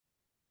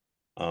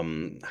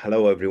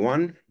Hello,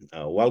 everyone.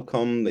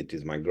 Welcome. It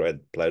is my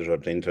great pleasure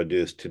to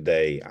introduce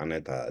today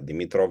Aneta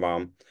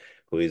Dimitrova,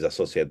 who is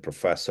Associate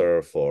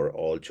Professor for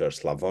Old Church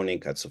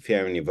Slavonic at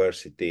Sofia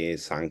University,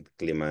 St.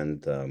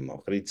 Kliment,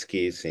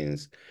 Ohridski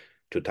since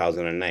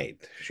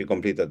 2008. She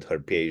completed her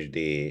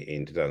PhD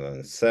in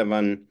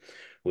 2007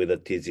 with a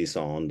thesis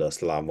on the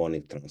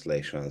Slavonic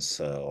translations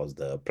of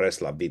the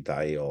Preslav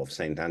vitae of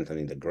Saint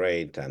Anthony the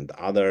Great and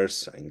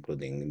others,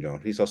 including John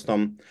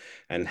Chrysostom,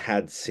 and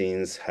had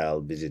since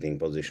held visiting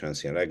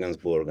positions in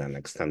Regensburg and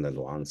extended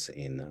ones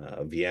in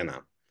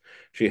Vienna.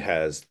 She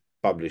has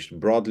published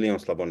broadly on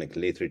Slavonic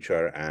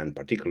literature and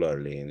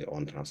particularly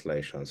on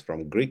translations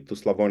from Greek to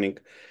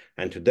Slavonic.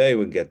 And today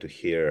we get to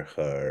hear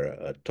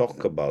her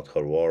talk about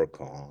her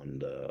work on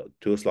the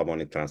two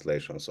Slavonic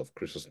translations of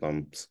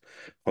Chrysostom's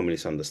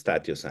Homilies on the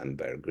Statues and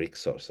their Greek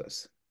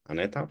sources.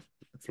 Aneta,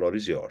 the floor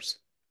is yours.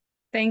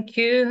 Thank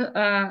you.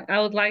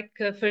 I would like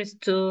first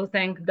to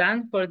thank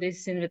Dan for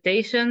this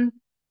invitation.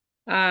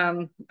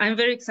 I'm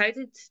very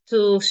excited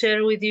to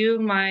share with you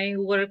my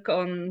work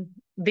on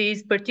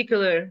these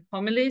particular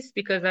homilies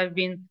because I've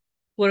been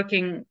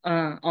working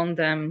on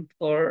them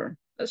for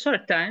a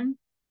short time,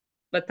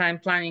 but I'm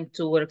planning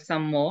to work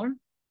some more.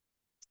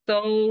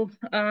 So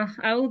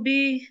I will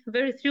be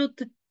very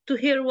thrilled to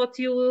hear what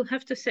you will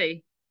have to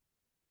say.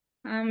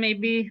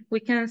 Maybe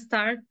we can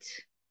start.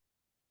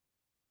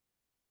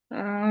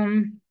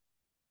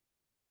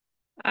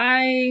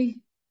 I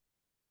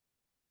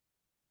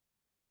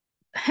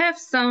have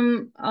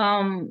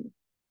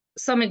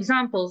some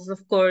examples,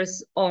 of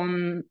course,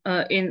 on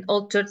in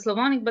Old Church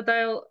Slavonic, but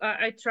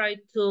I try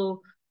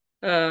to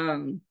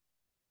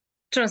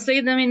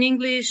translate them in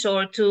English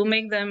or to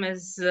make them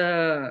as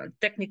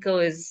technical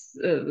as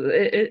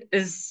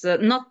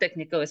not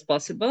technical as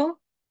possible.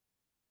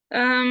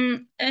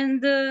 And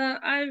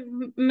I've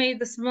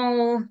made a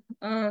small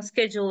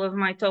schedule of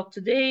my talk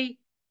today.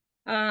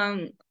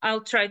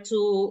 I'll try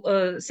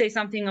to say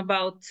something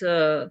about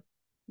the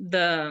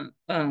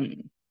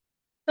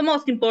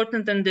most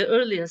important and the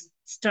earliest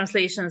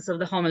translations of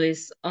the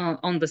homilies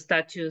on the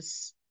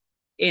statues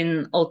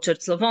in Old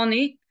Church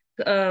Slavonic,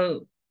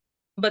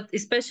 but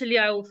especially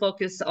I will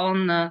focus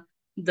on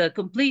the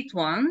complete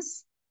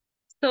ones.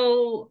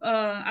 So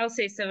I'll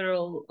say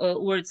several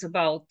words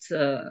about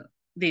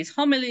these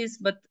homilies,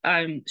 but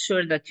I'm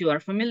sure that you are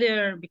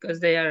familiar because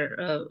they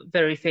are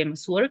very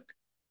famous work.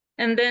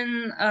 And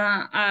then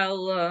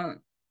I'll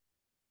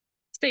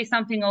say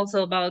something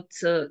also about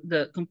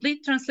the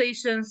complete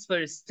translations,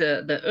 first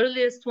the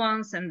earliest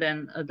ones and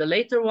then the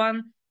later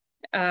one.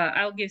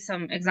 I'll give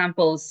some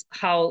examples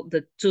how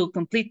the two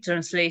complete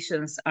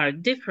translations are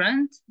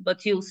different,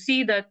 but you'll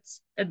see that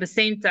at the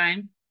same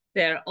time,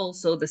 they're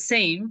also the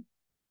same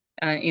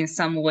in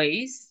some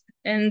ways,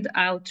 and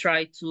I'll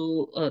try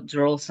to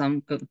draw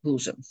some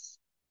conclusions.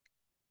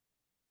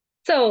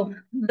 So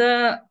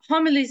the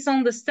homilies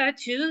on the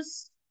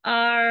statues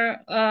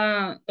are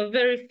a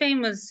very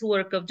famous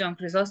work of John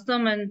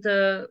Chrysostom and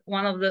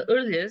one of the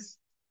earliest,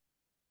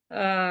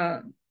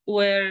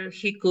 where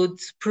he could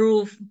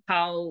prove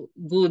how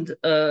good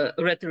a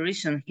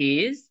rhetorician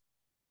he is.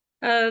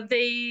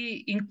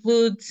 They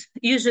include,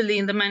 usually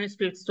in the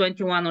manuscripts,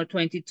 21 or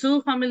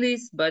 22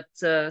 homilies, but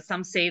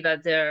some say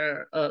that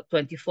there are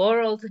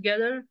 24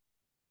 altogether.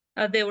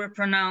 They were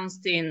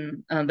pronounced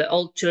in the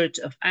Old Church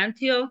of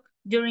Antioch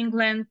during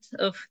Lent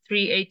of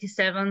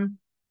 387,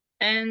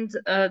 and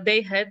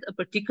they had a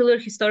particular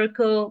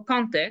historical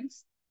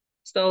context.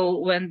 So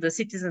when the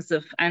citizens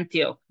of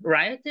Antioch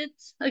rioted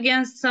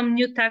against some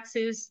new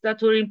taxes that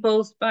were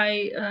imposed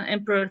by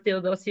Emperor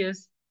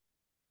Theodosius,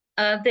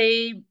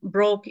 they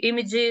broke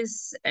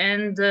images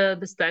and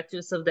the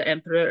statues of the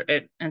emperor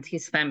and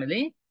his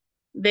family.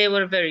 They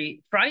were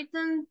very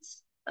frightened,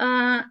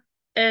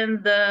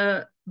 and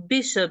the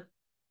bishop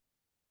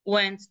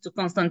went to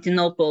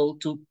Constantinople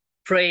to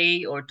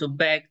pray or to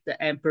beg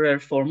the emperor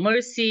for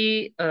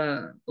mercy,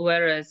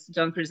 whereas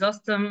John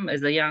Chrysostom,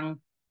 as a young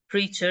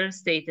preacher,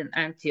 stayed in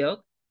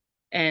Antioch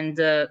and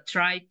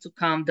tried to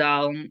calm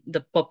down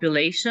the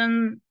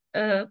population,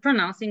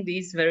 pronouncing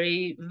these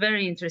very,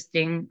 very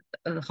interesting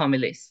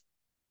homilies.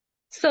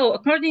 So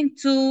according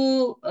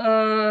to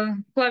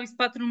Clavis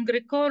Patrum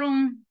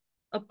Grecorum,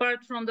 apart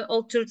from the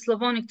Old Church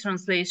Slavonic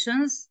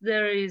translations,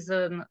 there is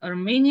an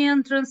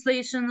Armenian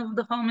translation of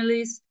the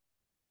homilies,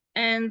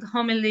 and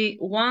homily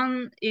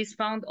 1 is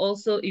found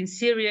also in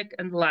Syriac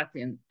and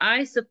Latin.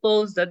 I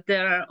suppose that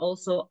there are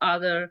also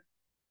other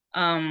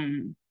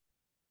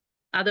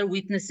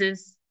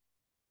witnesses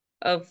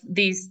of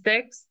these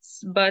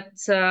texts, but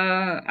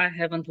I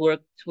haven't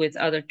worked with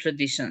other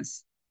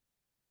traditions.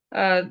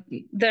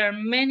 There are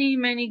many,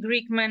 many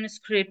Greek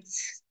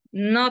manuscripts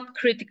not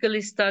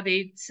critically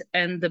studied,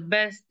 and the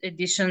best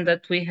edition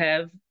that we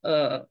have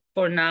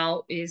for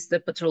now is the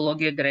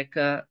Patrologia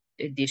Graeca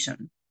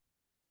edition.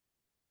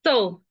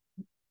 So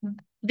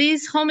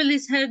these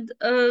homilies had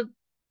a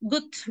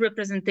good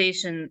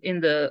representation in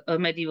the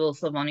medieval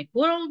Slavonic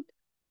world.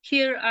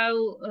 Here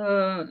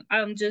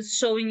I'm just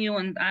showing you,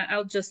 and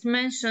I'll just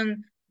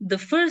mention The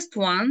first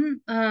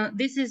one,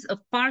 this is a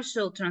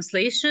partial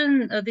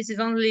translation. This is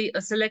only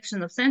a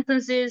selection of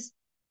sentences.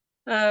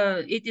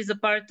 It is a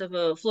part of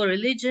a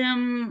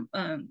Florilegium.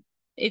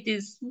 It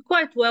is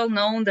quite well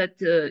known that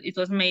it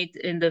was made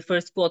in the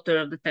first quarter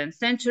of the 10th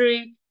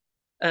century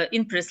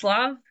in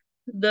Preslav,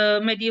 the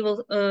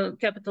medieval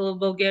capital of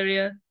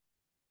Bulgaria.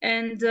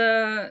 And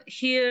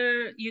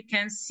here you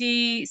can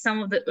see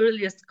some of the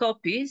earliest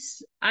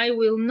copies. I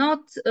will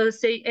not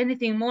say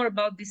anything more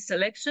about this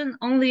selection,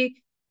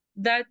 only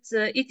that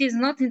it is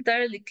not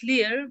entirely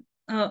clear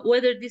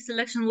whether this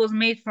selection was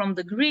made from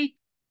the Greek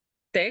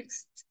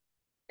text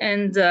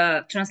and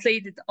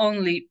translated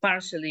only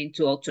partially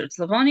into Old Church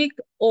Slavonic,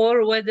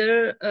 or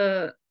whether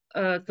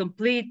a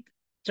complete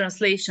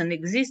translation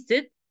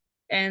existed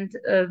and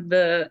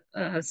the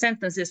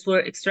sentences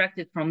were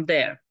extracted from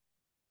there.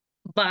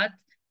 But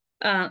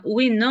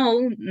we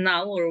know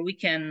now, or we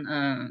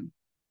can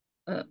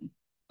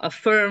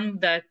affirm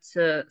that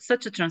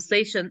such a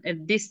translation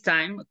at this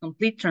time, a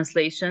complete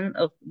translation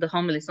of the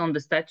homilies on the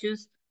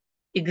statues,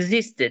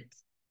 existed.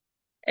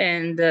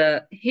 And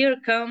here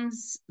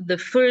comes the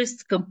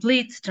first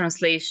complete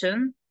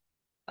translation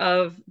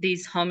of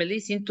these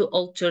homilies into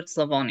Old Church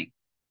Slavonic.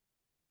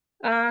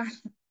 I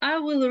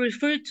will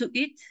refer to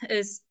it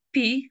as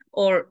P,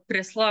 or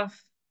Preslav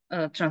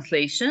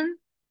translation.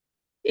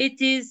 It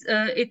is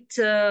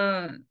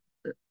the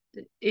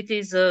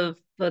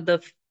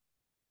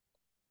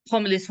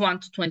homilies 1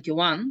 to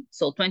 21,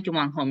 so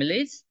 21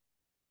 homilies,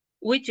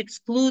 which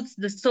excludes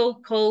the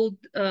so-called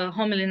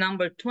homily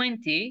number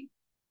 20.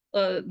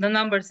 The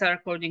numbers are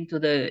according to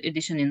the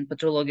edition in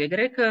Patrologia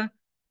Greca,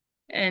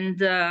 and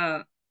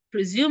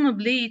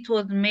presumably it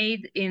was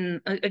made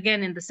in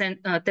again in the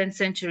 10th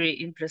century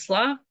in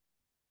Preslav.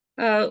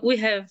 We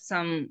have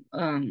some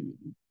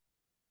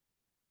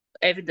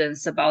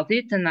evidence about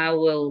it, and I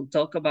will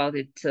talk about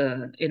it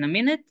in a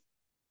minute.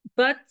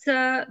 But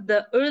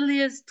the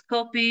earliest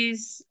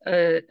copies,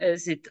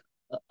 as it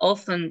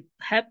often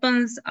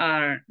happens,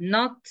 are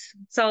not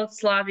South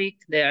Slavic.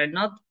 They are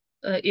not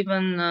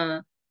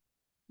even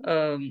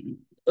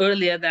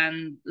earlier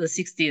than the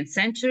 16th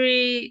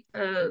century.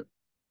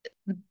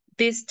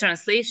 This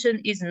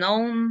translation is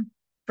known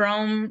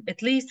from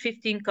at least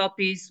 15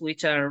 copies,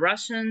 which are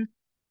Russian,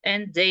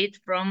 and date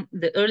from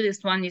the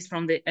earliest one is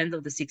from the end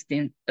of the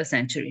 16th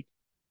century.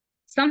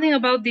 Something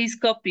about these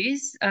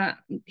copies,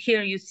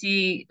 here you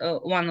see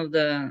one of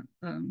the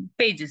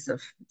pages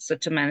of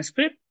such a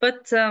manuscript,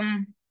 but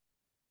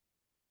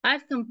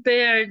I've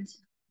compared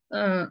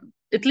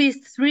at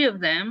least 3 of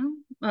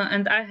them,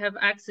 and I have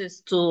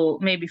access to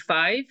maybe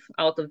 5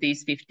 out of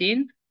these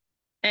 15.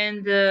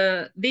 And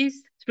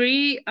these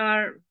 3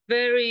 are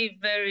very,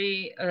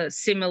 very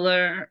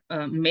similar,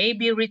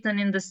 maybe written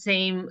in the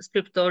same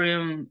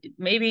scriptorium,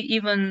 maybe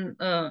even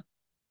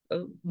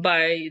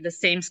by the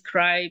same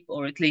scribe,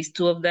 or at least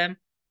 2 of them.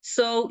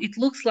 So it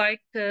looks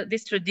like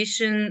this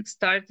tradition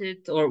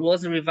started or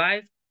was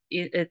revived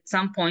at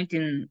some point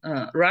in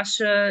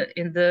Russia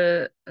in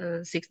the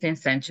 16th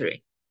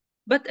century.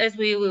 But as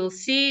we will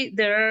see,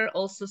 there are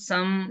also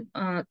some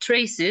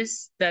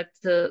traces that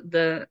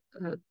the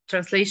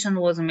translation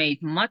was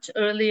made much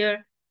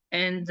earlier,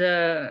 and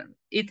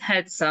it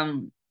had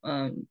some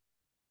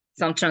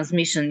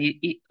transmission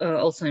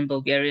also in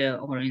Bulgaria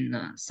or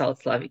in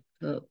South Slavic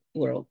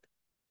world.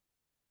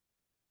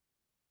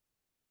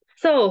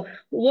 So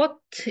what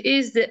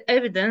is the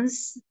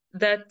evidence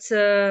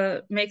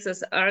that makes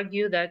us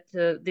argue that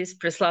this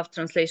Preslav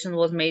translation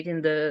was made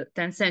in the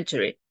 10th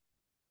century?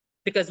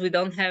 Because we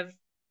don't have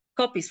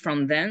copies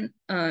from then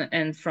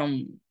and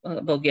from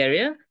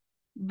Bulgaria.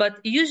 But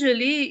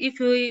usually, if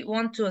we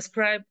want to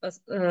ascribe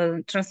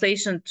a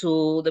translation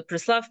to the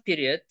Preslav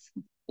period,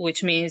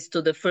 which means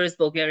to the first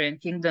Bulgarian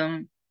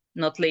kingdom,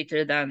 not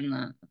later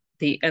than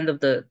the end of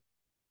the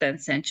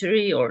 10th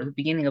century or the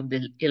beginning of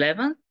the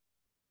 11th,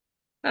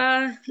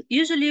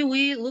 usually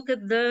we look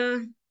at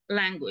the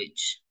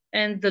language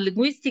and the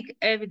linguistic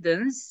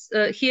evidence.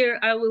 Here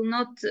I will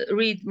not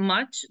read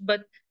much,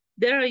 but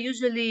there are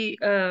usually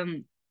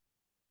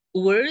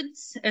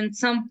words and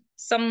some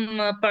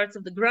parts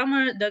of the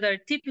grammar that are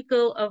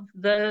typical of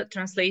the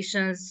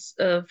translations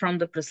from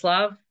the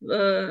Preslav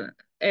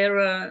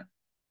era,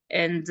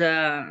 and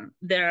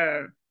there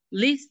are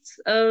lists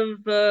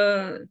of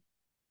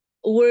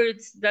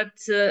words that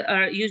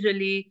are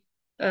usually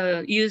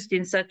used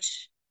in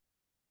such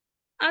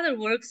other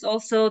works,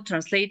 also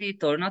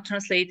translated or not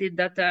translated,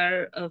 that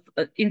are of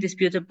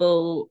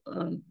indisputable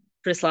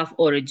Preslav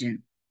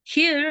origin.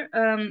 Here,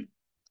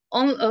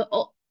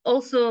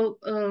 also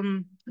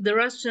the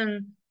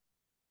Russian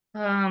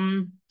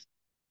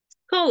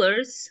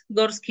scholars,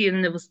 Gorsky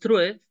and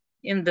Nevostruev,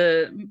 in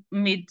the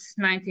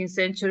mid-19th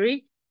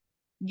century,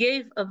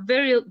 gave a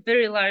very,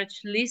 very large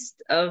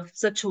list of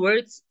such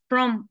words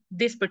from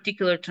this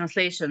particular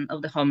translation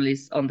of the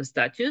homilies on the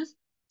statues.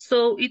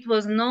 So it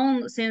was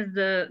known since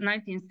the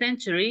 19th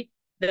century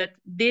that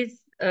this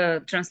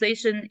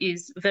translation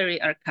is very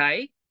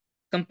archaic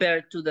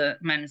compared to the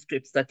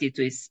manuscripts that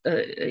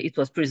it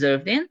was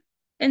preserved in.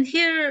 And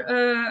here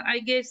I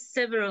gave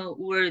several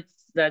words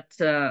that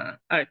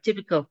are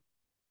typical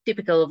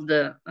of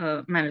the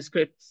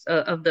manuscripts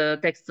of the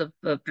texts of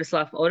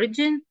Preslav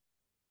origin.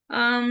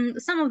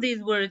 Some of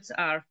these words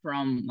are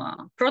from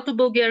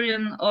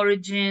Proto-Bulgarian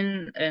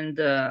origin, and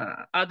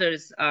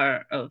others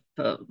are of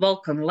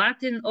Balkan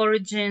Latin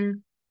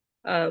origin.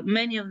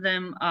 Many of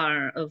them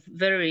are of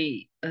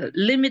very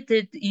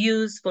limited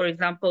use. For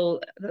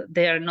example,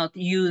 they are not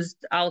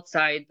used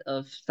outside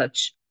of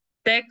such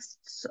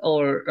texts,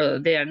 or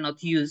they are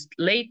not used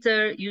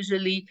later.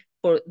 Usually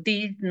for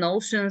these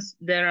notions,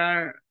 there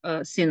are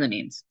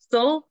synonyms.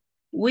 So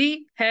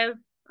we have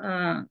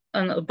an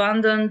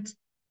abundant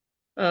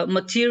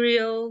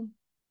material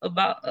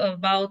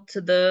about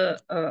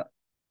the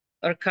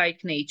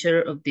archaic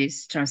nature of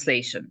this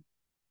translation.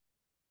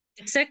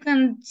 The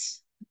second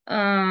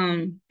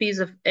piece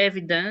of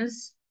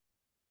evidence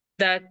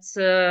that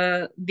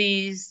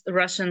these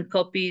Russian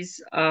copies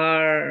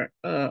are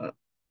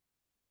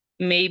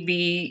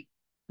maybe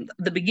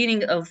the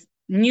beginning of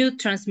new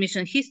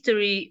transmission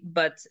history,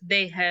 but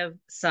they have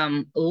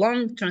some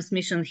long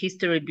transmission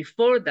history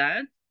before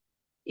that,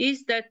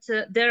 is that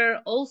there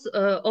are also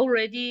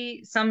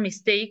already some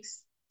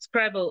mistakes,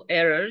 scribal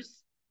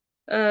errors,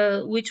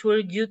 which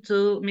were due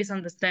to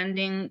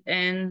misunderstanding,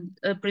 and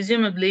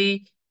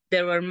presumably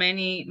there were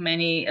many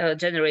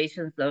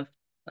generations of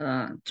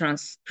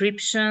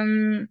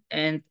transcription,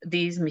 and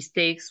these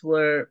mistakes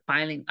were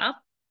piling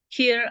up.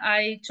 Here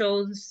I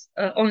chose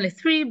only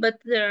 3, but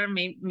there are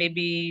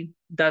maybe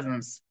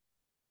dozens.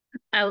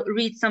 I'll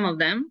read some of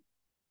them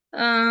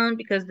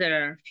because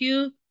there are a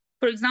few.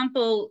 For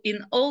example,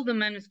 in all the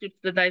manuscripts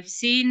that I've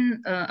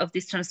seen of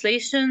this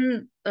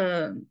translation,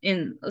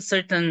 in a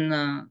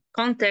certain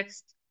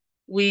context,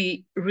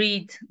 we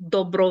read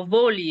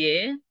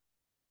dobrovolje,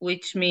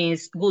 which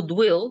means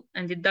goodwill,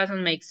 and it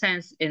doesn't make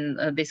sense in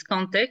this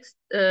context.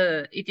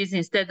 It is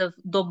instead of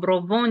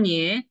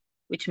dobrovonje,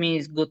 which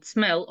means good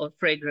smell or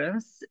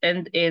fragrance,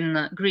 and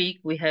in Greek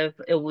we have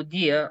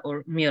euodia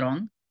or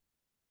miron.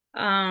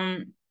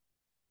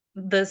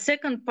 The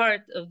second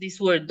part of this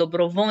word,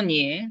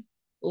 dobrovonje,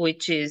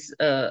 which is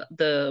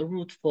the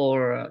root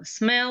for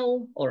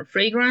smell or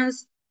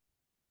fragrance,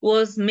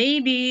 was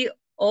maybe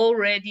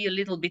already a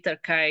little bit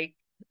archaic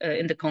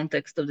in the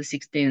context of the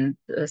 16th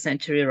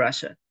century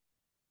Russia.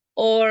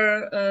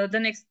 Or the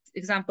next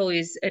example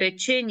is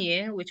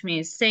rečenje, which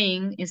means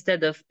saying,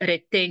 instead of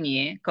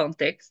retenje,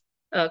 contest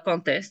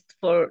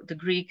for the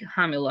Greek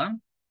hamila.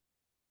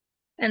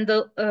 And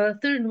the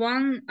third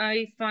one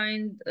I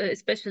find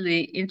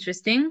especially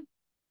interesting.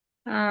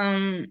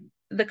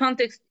 The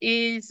context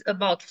is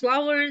about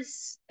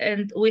flowers,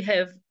 and we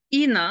have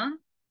ina,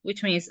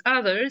 which means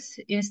others,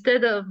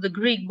 instead of the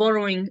Greek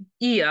borrowing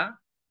ia,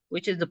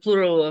 which is the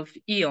plural of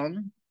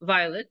ion,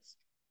 violets.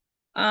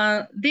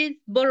 This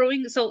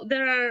borrowing, so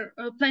there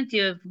are plenty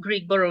of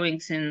Greek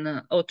borrowings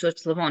in Old Church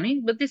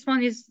Slavonic, but this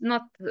one is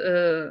not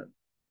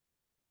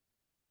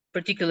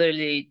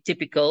particularly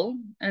typical,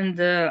 and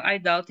I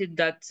doubted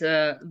that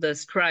the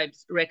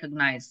scribes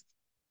recognized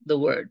the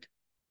word,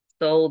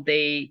 so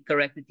they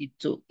corrected it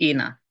to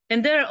ina.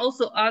 And there are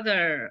also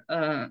other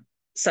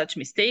such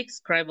mistakes,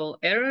 scribal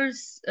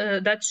errors,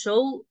 that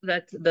show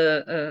that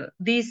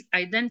these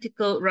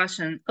identical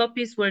Russian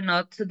copies were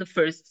not the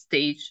first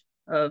stage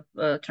of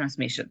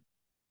transmission.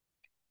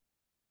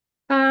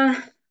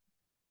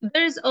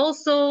 There's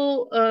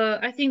also,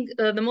 I think,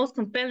 the most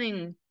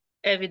compelling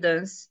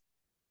evidence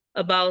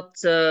about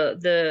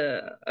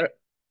the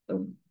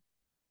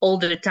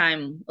older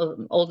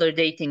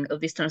dating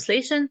of this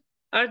translation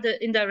are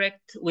the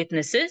indirect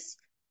witnesses.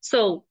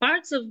 So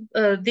parts of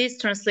this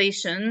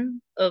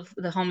translation of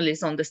the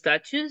homilies on the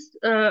statues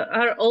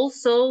are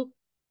also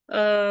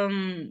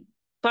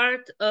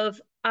part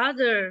of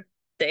other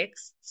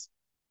texts,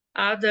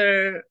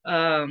 other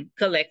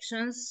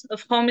collections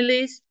of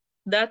homilies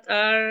that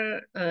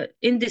are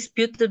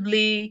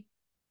indisputably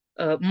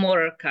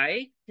more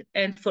archaic.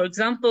 And for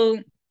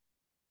example,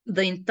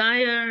 the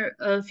entire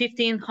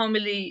 15th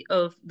homily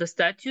of the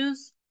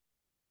statues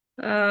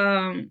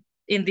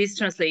in this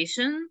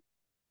translation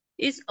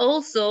is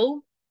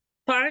also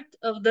part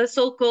of the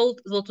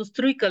so-called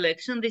Zlotostry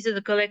collection. This is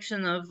a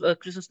collection of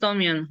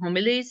Chrysostomian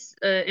homilies,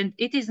 and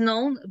it is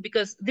known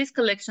because this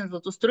collection,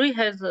 Zlotostry,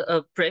 has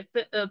a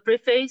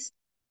preface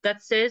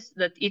that says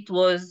that it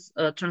was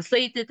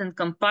translated and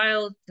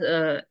compiled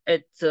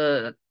at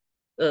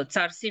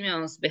Tsar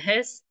Simeon's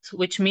behest,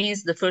 which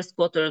means the first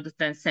quarter of the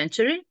 10th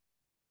century.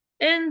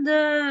 And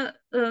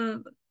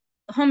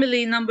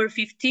homily number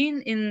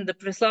 15 in the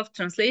Preslav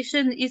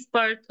translation is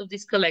part of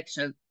this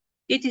collection.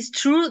 It is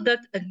true that,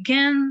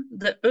 again,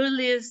 the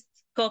earliest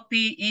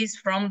copy is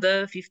from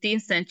the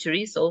 15th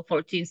century, so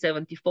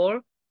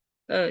 1474.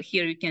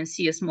 Here you can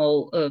see a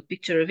small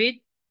picture of it.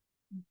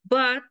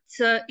 But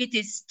it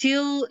is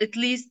still at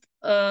least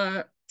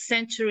a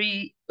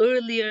century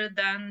earlier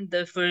than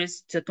the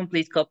first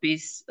complete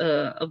copies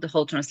of the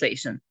whole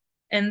translation.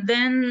 And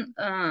then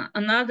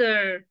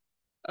another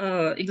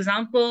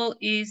example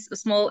is a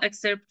small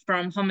excerpt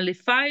from homily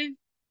 5,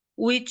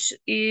 which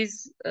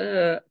is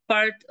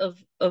part of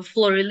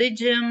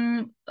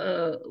Floreligium,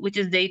 which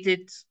is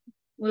dated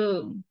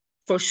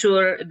for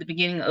sure at the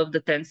beginning of the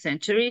 10th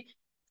century,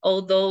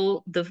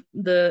 although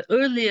the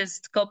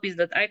earliest copies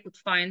that I could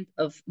find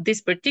of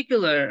this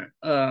particular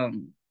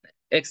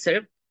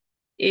excerpt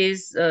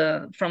is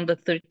from the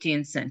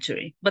 13th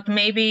century. But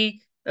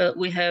maybe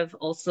we have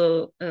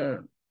also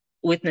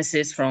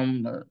witnesses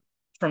from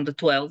the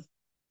 12th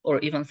or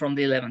even from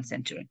the 11th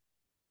century.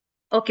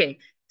 Okay,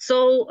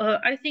 so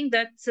I think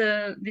that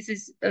this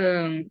is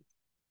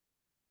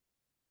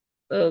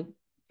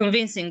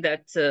convincing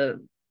that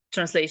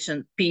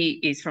translation P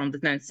is from the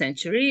 10th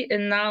century,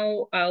 and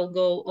now I'll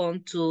go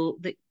on to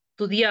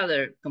the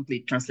other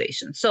complete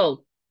translation.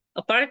 So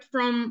apart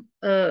from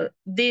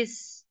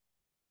this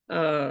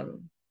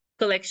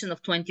collection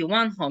of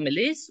 21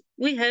 homilies,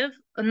 we have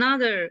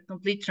another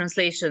complete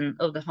translation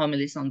of the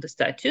homilies on the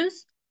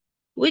statues,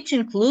 which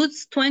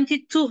includes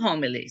 22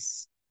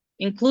 homilies,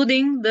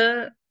 including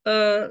the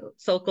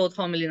so-called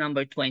homily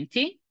number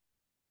 20.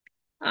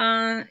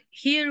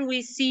 Here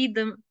we see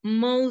the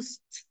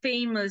most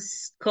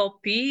famous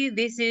copy.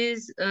 This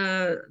is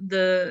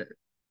the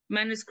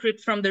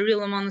manuscript from the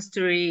Rila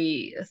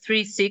Monastery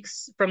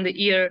 3/6 from the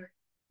year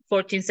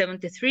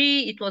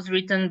 1473. It was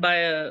written by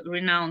a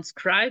renowned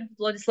scribe,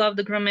 Vladislav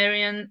the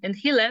Grammarian, and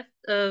he left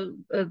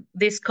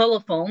this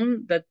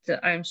colophon that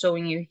I'm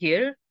showing you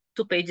here,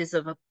 2 pages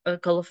of a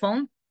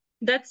colophon,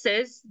 that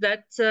says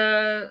that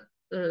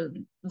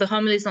the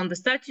homilies on the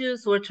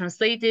statues were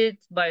translated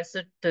by a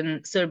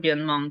certain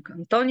Serbian monk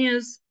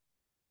Antonius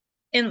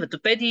in the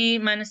Vatupedi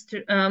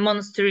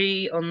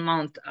monastery on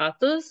Mount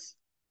Athos.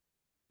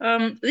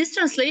 This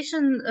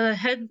translation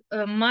had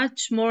a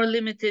much more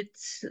limited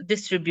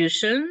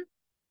distribution.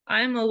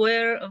 I'm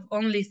aware of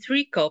only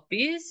 3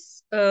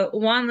 copies,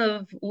 one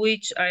of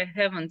which I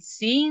haven't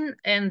seen,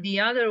 and the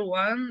other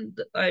one,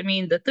 I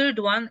mean the third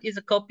one, is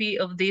a copy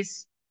of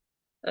this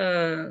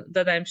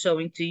that I'm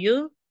showing to you.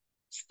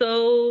 So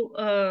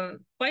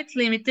quite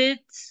limited,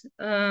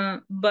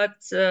 but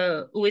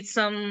with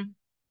some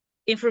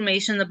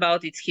information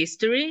about its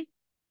history.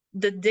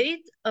 The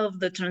date of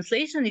the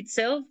translation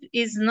itself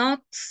is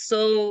not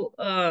so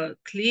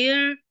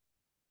clear,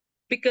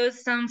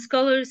 because some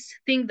scholars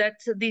think that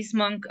this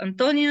monk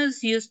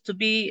Antonius used to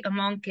be a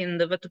monk in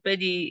the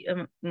Vatupedi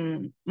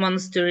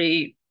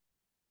monastery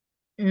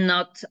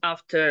not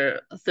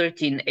after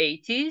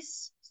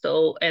 1380s,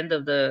 so end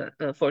of the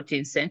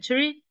 14th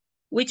century,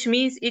 which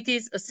means it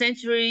is a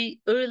century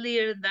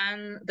earlier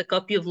than the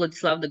copy of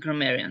Vladislav the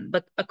Grammarian.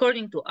 But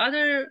according to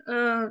other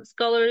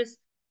scholars,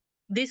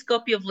 this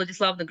copy of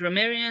Vladislav the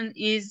Grammarian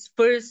is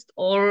first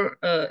or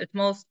at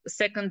most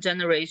second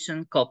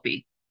generation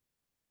copy.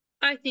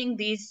 I think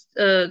these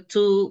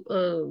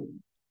 2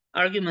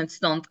 arguments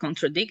don't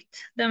contradict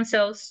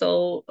themselves,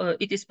 so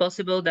it is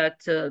possible that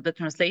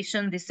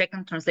the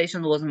second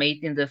translation was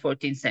made in the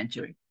 14th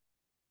century.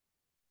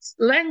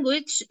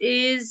 Language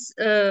is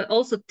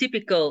also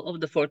typical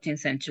of the 14th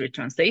century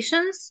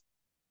translations.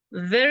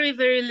 Very,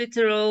 very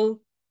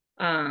literal,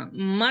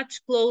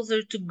 much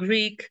closer to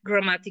Greek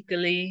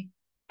grammatically.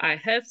 I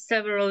have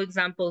several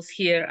examples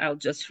here.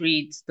 I'll just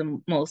read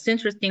the most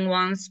interesting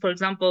ones. For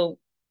example,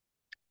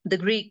 the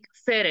Greek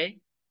fere,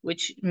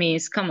 which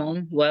means come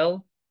on,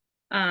 well,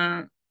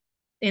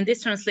 in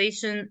this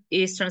translation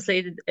is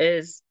translated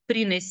as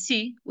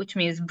prinesi, which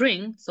means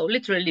bring, so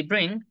literally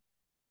bring,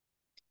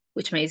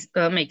 which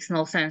makes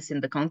no sense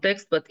in the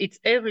context, but it's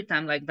every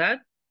time like that.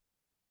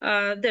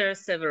 There are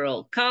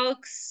several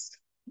calques,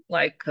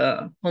 like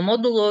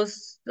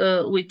homodulos,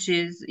 which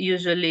is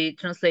usually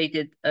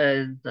translated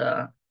as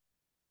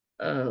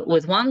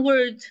with one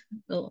word,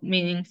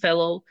 meaning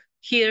fellow.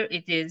 Here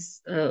it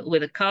is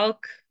with a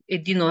calque,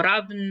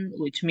 edinoraben,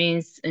 which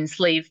means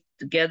enslaved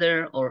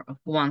together or of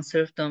one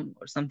serfdom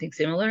or something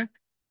similar,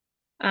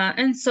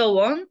 and so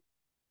on.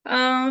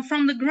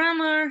 From the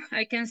grammar,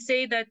 I can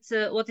say that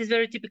what is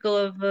very typical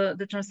of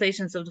the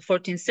translations of the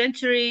 14th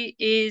century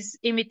is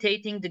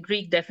imitating the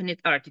Greek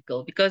definite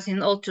article, because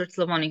in Old Church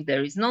Slavonic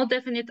there is no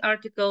definite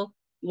article.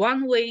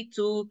 One way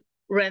to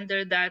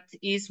render that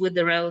is with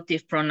the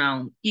relative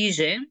pronoun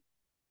ije,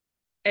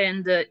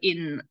 and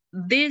in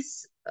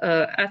this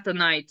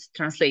Athonite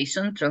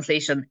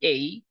translation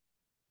A,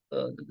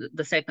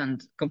 the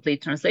second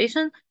complete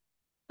translation,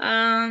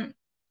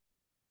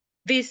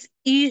 this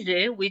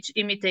ije, which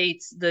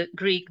imitates the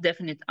Greek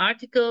definite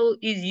article,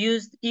 is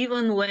used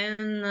even when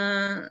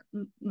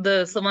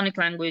the Slavonic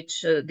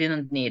language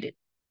didn't need it.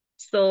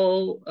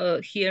 So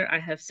here I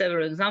have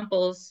several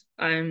examples.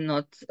 I'm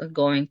not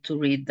going to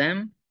read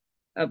them,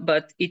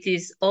 but it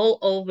is all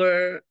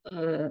over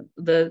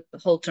the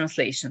whole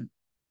translation.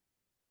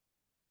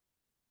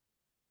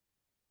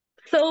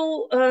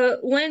 So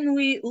when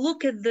we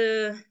look at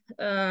the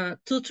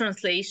 2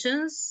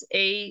 translations,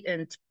 A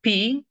and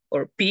P,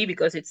 or P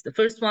because it's the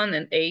first one,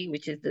 and A,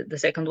 which is the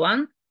second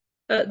one,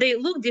 they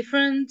look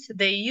different.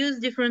 They use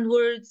different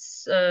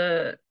words.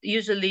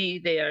 Usually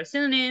they are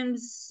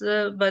synonyms,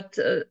 but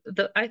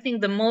I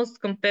think the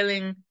most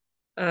compelling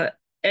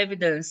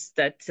evidence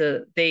that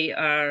they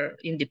are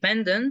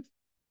independent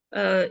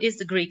is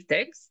the Greek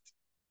text.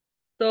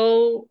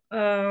 So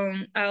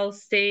I'll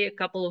say a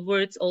couple of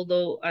words,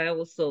 although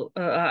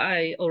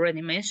I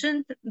already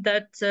mentioned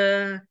that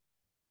the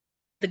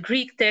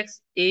Greek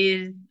text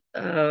is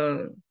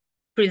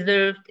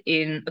preserved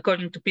in,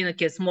 according to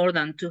Pinakes, more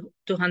than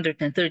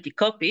 230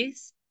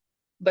 copies.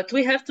 But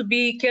we have to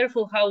be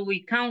careful how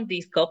we count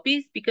these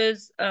copies,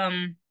 because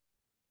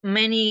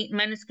many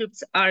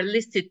manuscripts are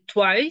listed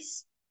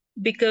twice,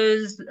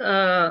 because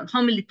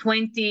homily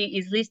 20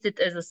 is listed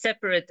as a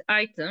separate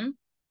item.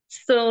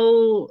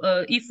 So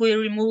if we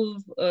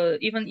remove,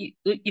 even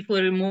if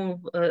we remove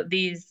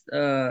these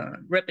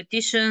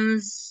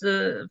repetitions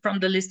from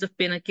the list of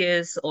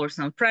Pinakes, or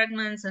some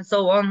fragments and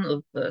so on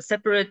of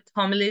separate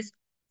homilies,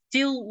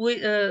 still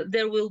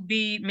there will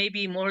be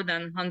maybe more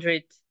than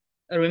 100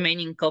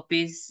 remaining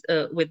copies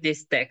with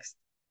this text.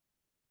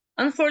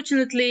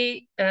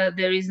 Unfortunately,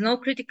 there is no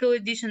critical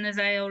edition, as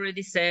I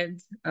already said.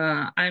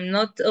 I'm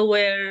not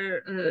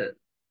aware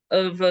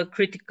of a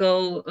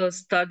critical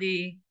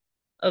study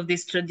of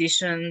this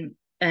tradition,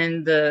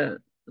 and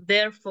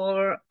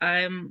therefore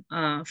I'm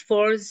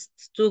forced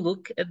to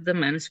look at the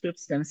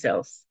manuscripts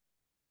themselves.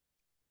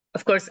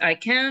 Of course, I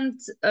can't,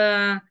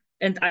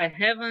 and I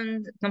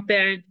haven't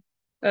compared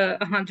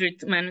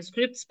 100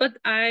 manuscripts, but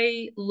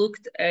I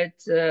looked at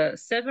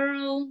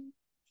several.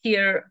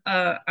 Here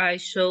I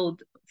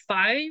showed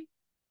five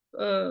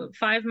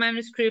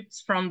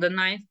manuscripts from the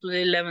 9th to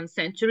the 11th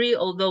century,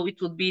 although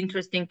it would be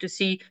interesting to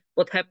see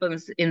what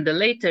happens in the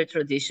later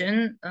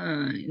tradition,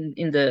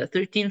 in the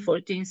 13th,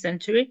 14th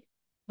century.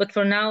 But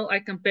for now, I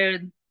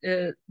compared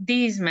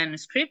these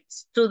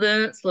manuscripts to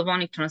the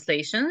Slavonic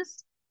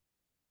translations.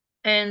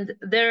 And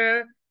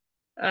there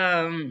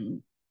are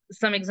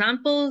some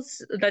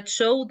examples that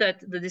show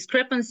that the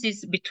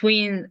discrepancies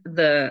between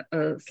the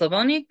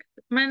Slavonic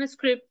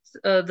manuscripts,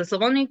 the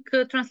Slavonic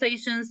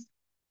translations,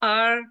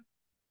 are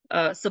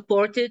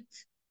supported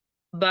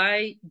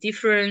by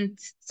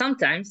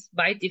sometimes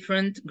by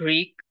different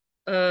Greek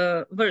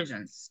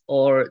versions,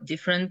 or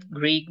different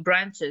Greek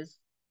branches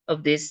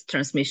of this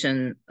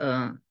transmission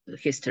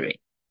history.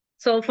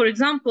 So, for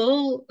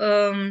example,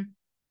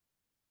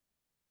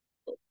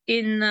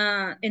 in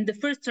the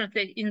first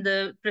translation, in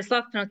the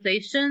Preslav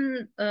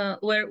translation,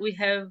 where we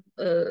have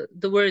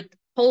the word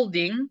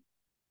holding,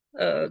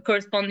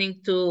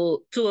 corresponding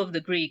to two of the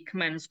Greek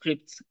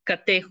manuscripts,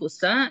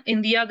 katechusa.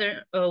 In the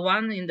other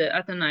one, in the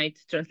Athonite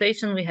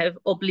translation, we have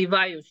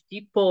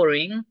oblivaiusti,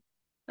 pouring,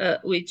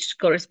 which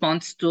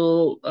corresponds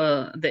to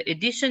the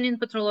edition in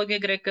Patrologia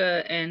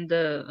Greca, and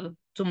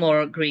two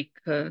more Greek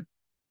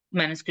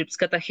manuscripts,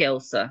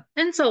 katacheusa,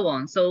 and so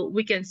on. So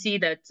we can see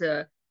that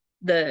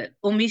the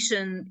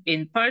omission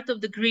in part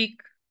of the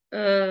Greek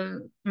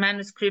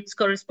manuscripts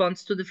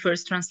corresponds to the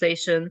first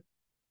translation,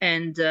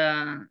 and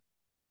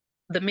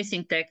the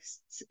missing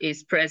text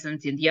is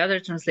present in the other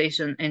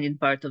translation and in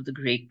part of the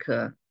Greek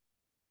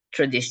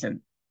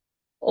tradition.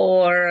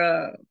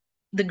 Or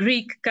the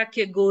Greek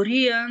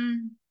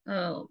kakegorian,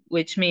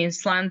 which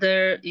means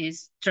slander,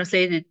 is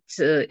translated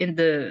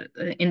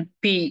in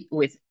P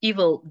with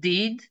evil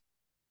deed.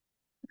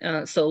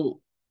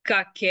 So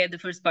kake, the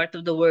first part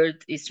of the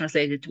word, is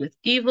translated with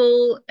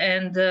evil,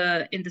 and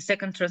in the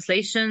second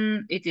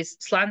translation it is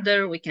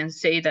slander. We can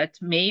say that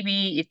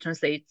maybe it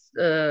translates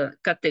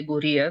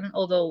kategorian,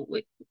 although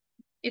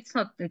it's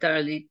not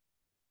entirely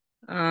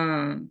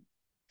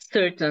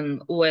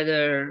certain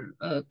whether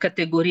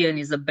kategorian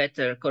is a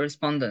better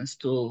correspondence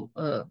to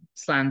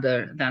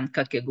slander than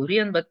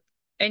kakegorian. But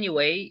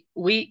anyway,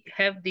 we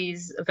have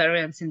these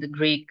variants in the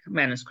Greek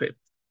manuscript.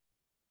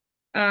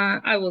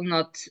 I will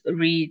not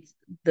read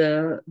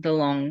the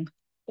long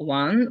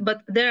one,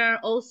 but there are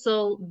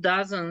also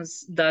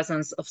dozens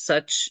of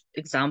such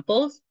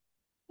examples.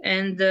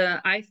 And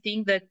I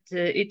think that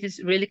it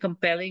is really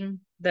compelling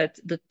that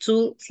the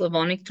two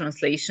Slavonic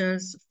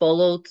translations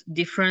followed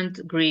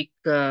different Greek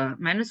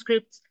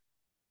manuscripts,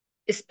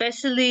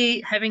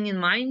 especially having in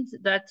mind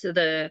that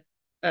the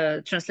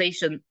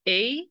translation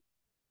A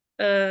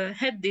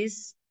had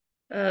this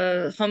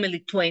homily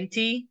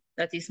 20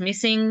 that is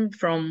missing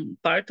from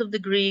part of the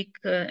Greek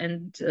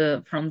and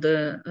from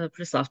the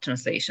Preslav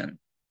translation.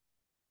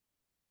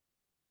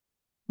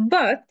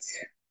 But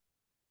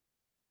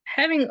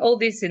having all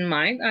this in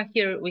mind,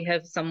 here we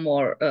have some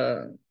more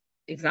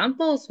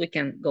examples. We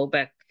can go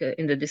back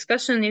in the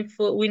discussion if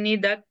we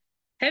need that.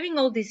 Having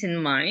all this in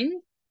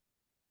mind,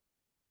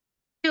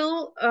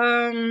 still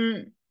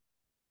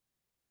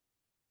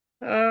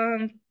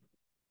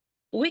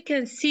we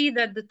can see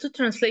that the two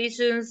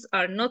translations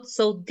are not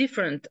so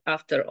different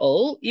after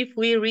all if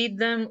we read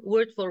them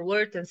word for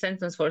word and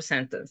sentence for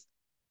sentence.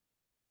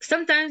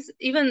 Sometimes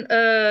even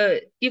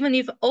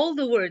if all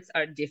the words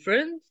are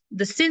different,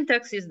 the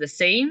syntax is the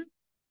same.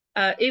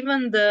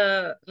 Even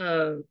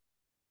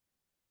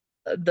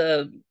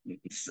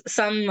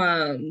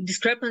some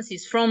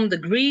discrepancies from the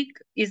Greek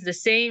is the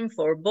same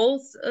for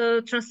both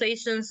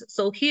translations.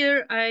 So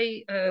here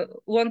I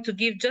want to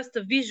give just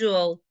a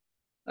visual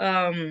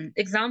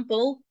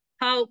example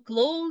how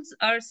close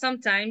are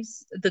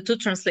sometimes the two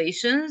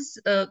translations,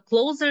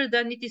 closer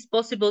than it is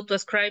possible to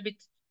ascribe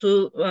it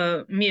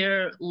to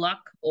mere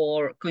luck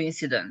or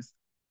coincidence.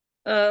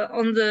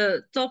 On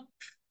the top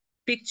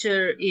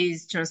picture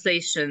is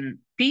translation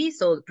P,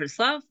 so the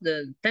Preslav,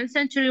 the 10th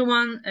century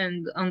one,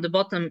 and on the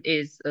bottom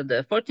is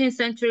the 14th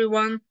century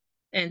one.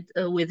 And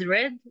with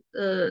red,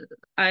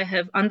 I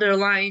have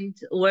underlined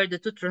where the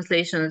two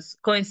translations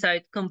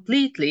coincide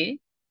completely,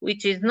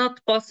 which is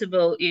not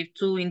possible if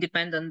two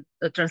independent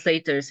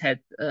translators had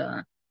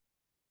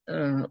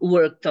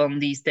worked on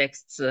these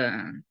texts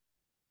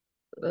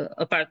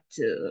apart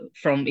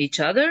from each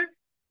other.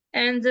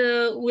 And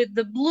with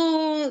the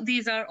blue,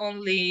 these are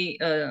only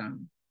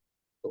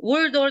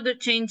word order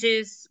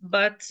changes,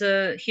 but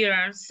here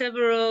are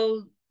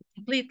several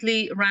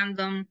completely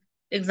random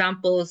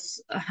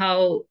examples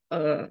how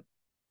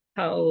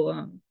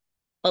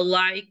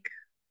alike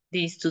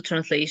these two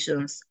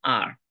translations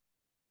are.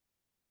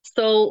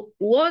 So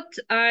what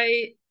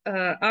I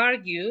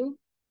argue,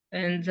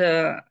 and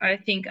I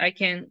think I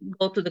can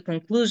go to the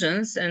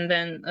conclusions and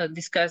then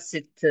discuss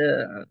it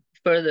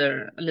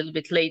further a little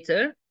bit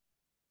later.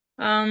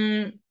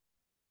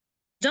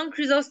 John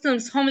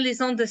Chrysostom's homilies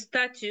on the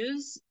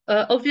statues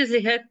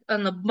obviously had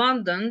an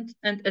abundant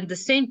and at the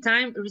same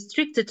time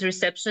restricted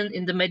reception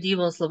in the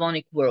medieval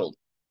Slavonic world.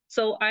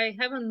 So I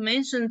haven't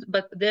mentioned,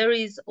 but there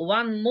is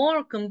one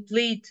more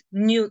complete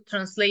new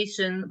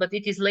translation, but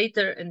it is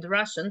later in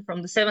Russian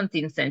from the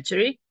 17th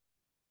century,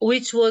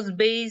 which was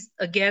based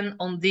again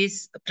on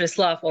this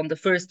Preslav, on the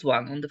first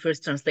one, on the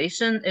first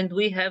translation. And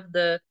we have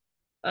the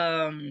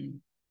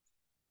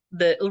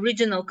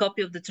original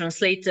copy of the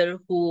translator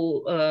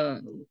who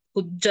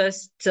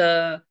just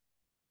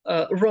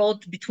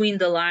wrote between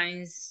the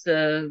lines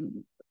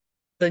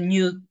the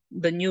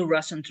new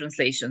Russian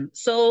translation.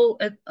 So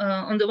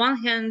on the one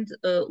hand,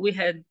 we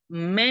had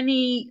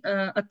many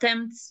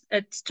attempts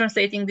at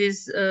translating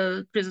this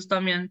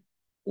Chrysostomian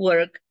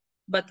work,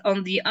 but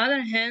on the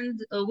other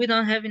hand, we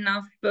don't have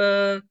enough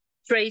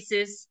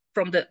traces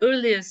from the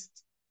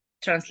earliest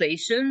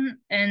translation,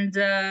 and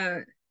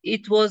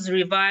it was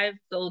revived.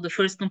 So the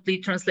first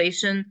complete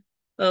translation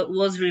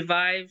was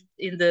revived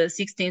in the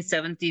 16th,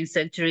 17th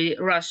century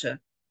Russia.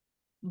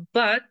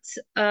 But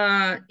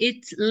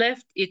it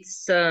left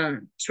its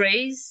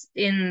trace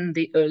in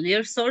the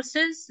earlier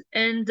sources,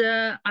 and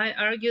I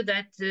argue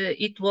that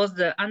it was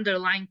the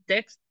underlying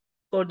text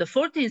for the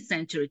 14th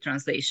century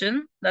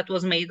translation that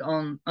was made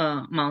on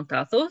Mount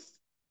Athos,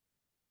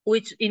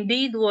 which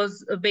indeed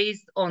was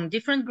based on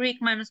different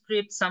Greek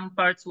manuscripts. Some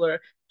parts were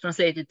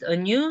translated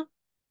anew,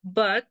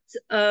 but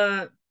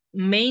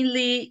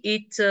mainly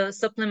it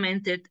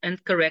supplemented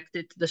and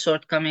corrected the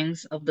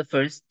shortcomings of the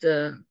first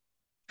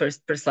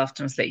Preslav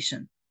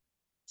translation.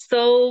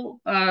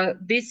 So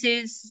this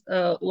is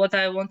what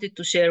I wanted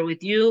to share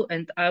with you,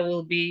 and I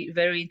will be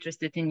very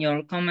interested in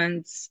your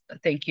comments.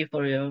 Thank you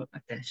for your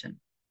attention.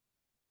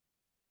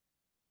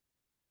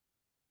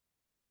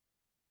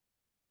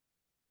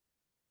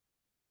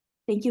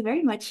 Thank you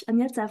very much,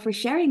 Aneta, for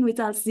sharing with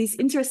us this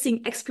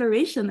interesting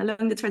exploration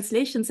along the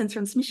translations and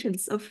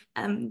transmissions of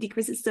the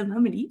Chrysostom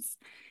homilies.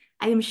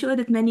 I am sure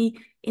that many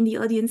in the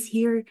audience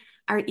here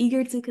are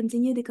eager to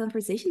continue the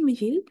conversation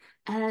with you.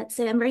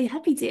 So I'm very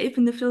happy to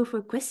open the floor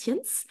for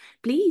questions.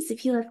 Please,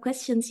 if you have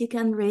questions, you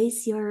can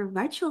raise your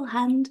virtual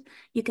hand.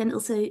 You can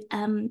also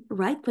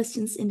write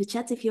questions in the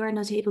chat if you are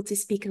not able to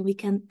speak, and we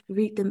can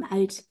read them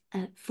out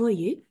for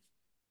you.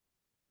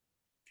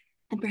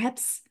 And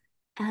perhaps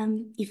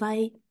if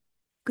I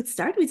could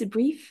start with a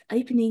brief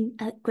opening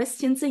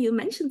question. So you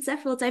mentioned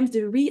several times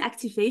the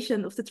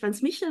reactivation of the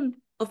transmission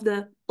of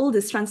the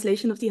oldest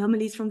translation of the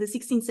homilies from the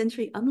 16th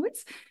century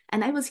onwards.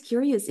 And I was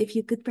curious if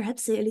you could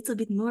perhaps say a little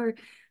bit more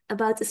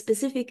about a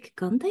specific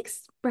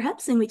context,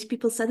 perhaps in which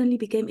people suddenly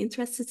became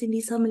interested in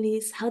these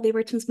homilies, how they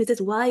were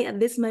transmitted, why at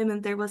this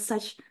moment there was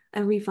such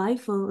a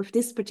revival of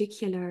this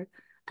particular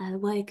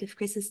work of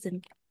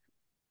Chrysostom.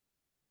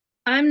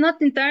 I'm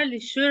not entirely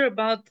sure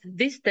about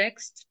this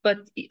text, but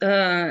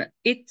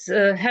it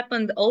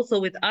happened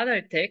also with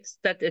other texts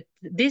that at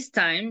this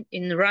time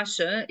in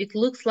Russia, it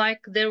looks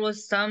like there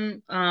was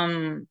some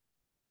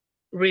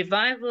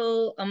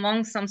revival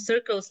among some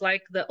circles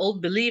like the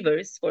Old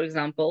Believers, for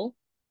example.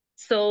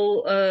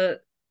 So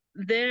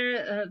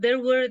there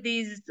were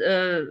these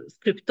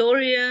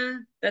scriptoria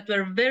that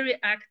were very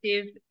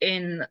active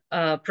in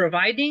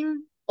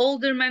providing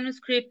older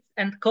manuscripts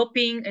and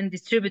copying and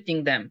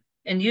distributing them.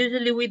 And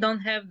usually we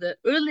don't have the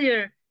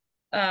earlier,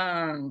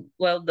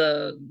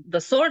 the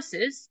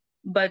sources,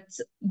 but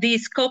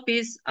these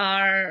copies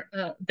are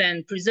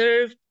then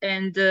preserved.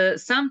 And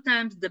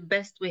sometimes the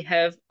best we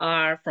have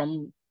are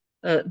from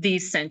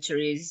these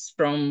centuries,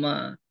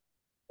 from,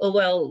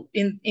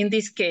 in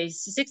this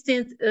case,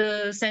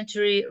 16th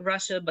century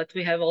Russia, but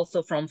we have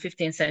also from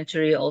 15th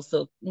century,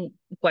 also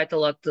quite a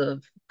lot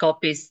of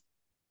copies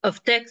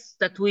of texts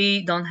that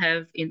we don't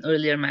have in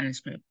earlier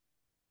manuscripts.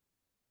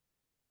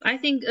 I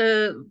think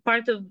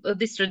part of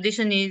this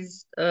tradition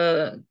is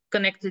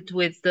connected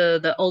with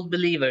the Old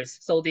Believers.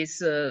 So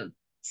this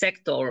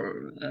sect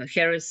or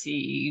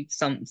heresy.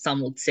 Some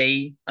would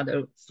say,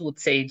 others would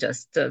say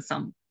just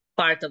some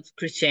part of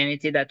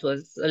Christianity that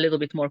was a little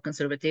bit more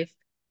conservative,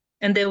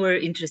 and they were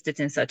interested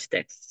in such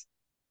texts.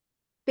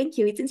 Thank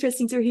you. It's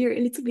interesting to hear a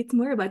little bit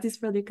more about this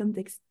broader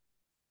context.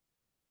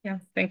 Yeah,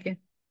 thank you.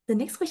 The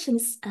next question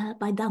is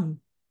by Dan.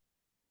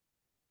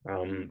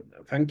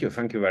 Thank you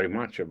very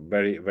much. A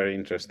very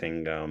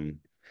interesting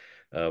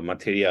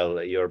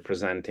material you're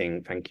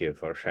presenting. Thank you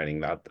for sharing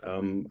that.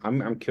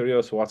 I'm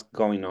curious what's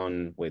going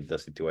on with the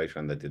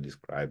situation that you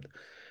described,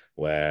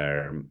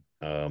 where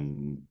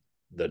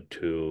the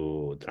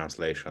two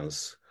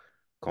translations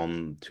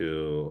come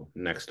to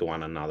next to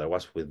one another.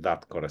 What's with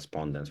that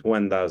correspondence?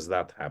 When does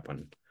that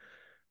happen?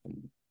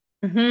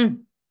 Mm-hmm.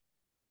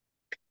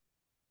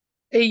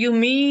 You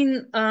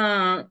mean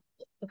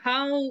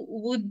how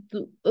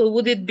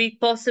would it be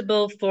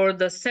possible for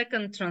the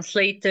second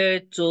translator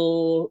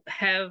to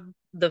have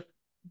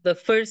the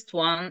first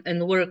one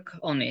and work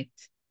on it?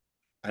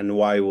 And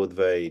why would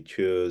they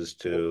choose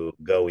to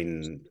go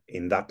in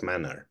that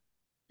manner?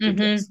 To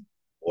just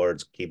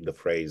words, keep the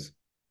phrase.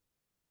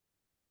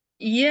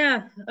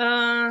 Yeah,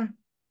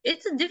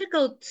 it's a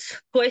difficult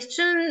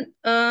question,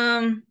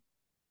 but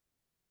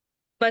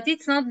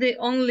it's not the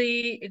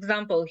only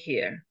example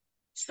here.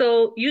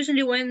 So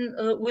usually when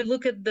we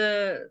look at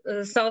the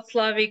South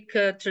Slavic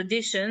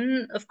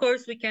tradition, of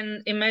course, we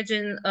can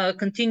imagine a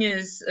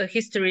continuous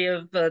history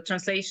of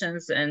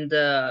translations and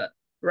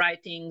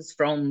writings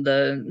from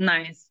the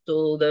 9th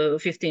to the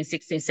 15th,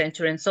 16th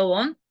century and so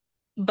on.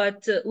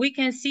 But we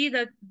can see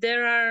that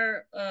there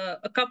are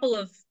a couple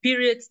of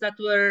periods that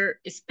were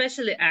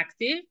especially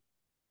active.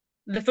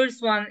 The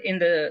first one in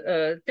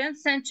the 10th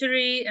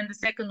century and the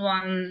second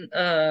one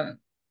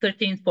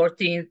 13th,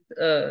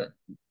 14th,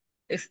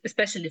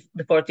 especially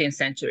the 14th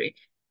century.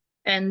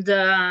 And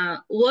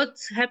what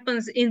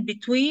happens in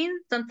between,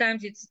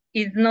 sometimes it's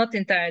not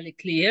entirely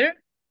clear.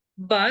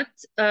 But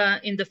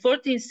in the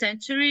 14th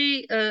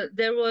century,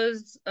 there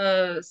was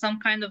some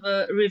kind of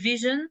a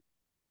revision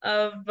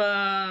of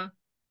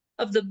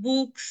the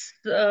books,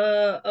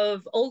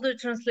 of older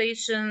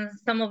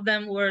translations. Some of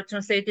them were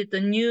translated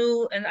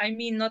anew, and I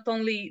mean not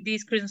only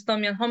these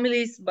Chrysostomian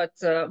homilies, but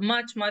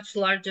much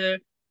larger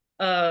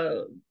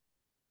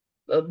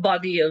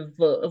body of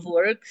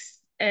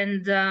works.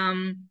 And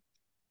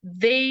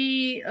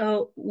they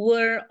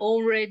were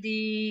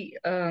already,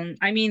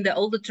 I mean, the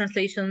older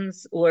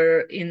translations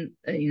were in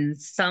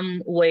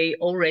some way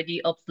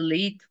already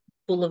obsolete,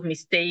 full of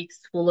mistakes,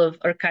 full of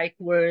archaic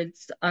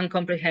words,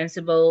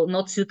 incomprehensible,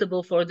 not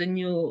suitable for the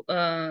new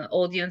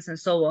audience, and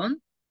so on.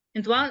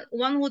 And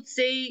one would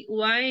say,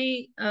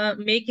 why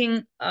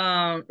making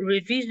a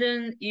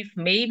revision if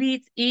maybe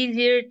it's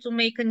easier to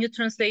make a new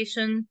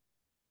translation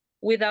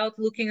without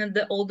looking at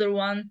the older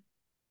one?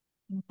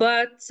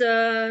 But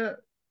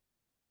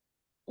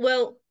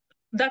well,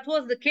 that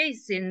was the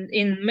case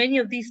in many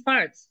of these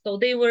parts. So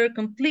they were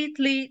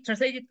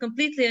translated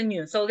completely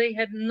anew. So they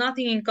had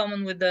nothing in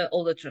common with the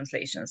older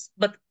translations.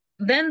 But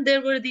then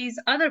there were these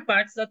other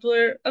parts that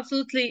were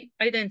absolutely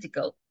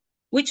identical,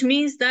 which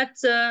means that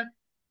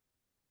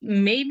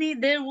maybe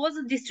there was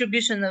a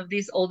distribution of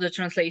this older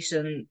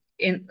translation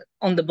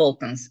on the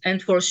Balkans,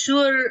 and for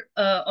sure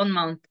on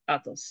Mount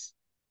Athos.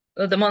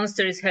 The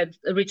monasteries had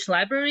rich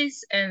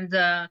libraries, and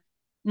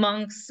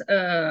monks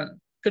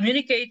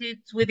communicated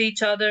with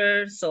each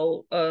other,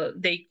 so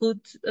they could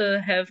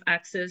have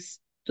access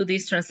to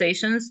these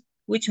translations,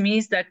 which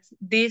means that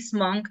this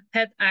monk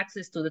had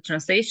access to the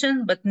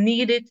translation, but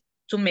needed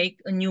to make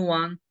a new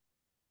one.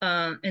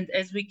 And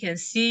as we can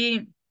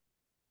see,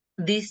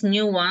 this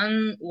new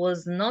one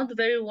was not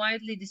very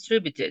widely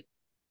distributed.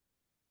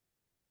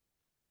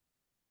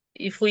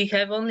 If we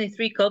have only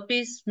 3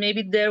 copies,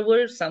 maybe there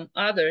were some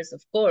others,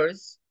 of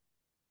course,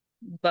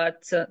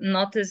 but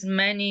not as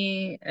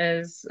many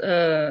as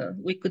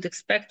we could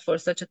expect for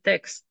such a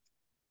text.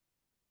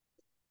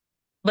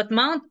 But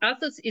Mount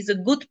Athos is a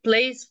good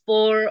place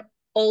for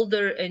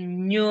older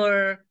and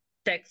newer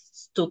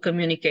texts to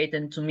communicate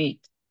and to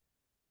meet.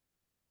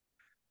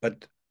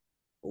 But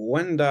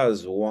when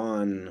does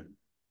one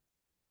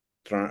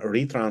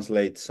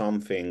retranslate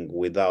something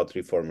without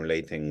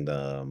reformulating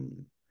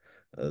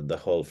the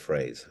whole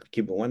phrase?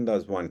 When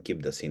does one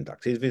keep the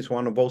syntax? Is this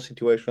one of those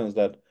situations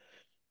that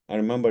I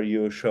remember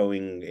you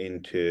showing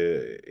in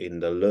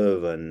the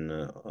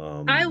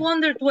Leuven? I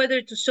wondered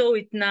whether to show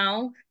it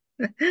now.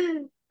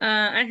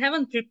 I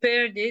haven't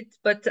prepared it,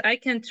 but I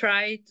can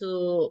try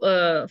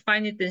to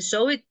find it and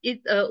show it.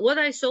 What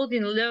I showed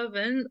in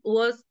Leuven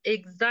was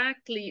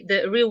exactly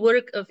the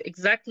rework of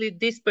exactly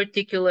this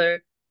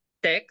particular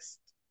text.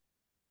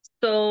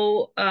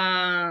 So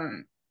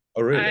oh,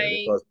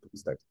 really? It was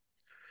this text.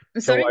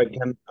 Sorry? So I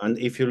can, and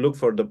if you look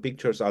for the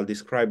pictures, I'll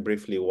describe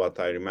briefly what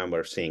I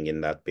remember seeing in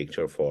that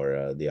picture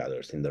for the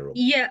others in the room.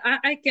 Yeah,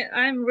 I can.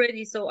 I'm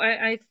ready. So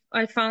I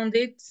found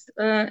it,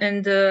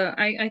 and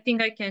I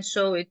think I can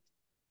show it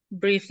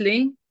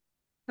briefly.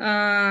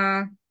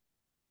 I'll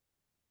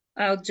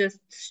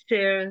just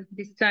share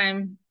this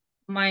time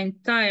my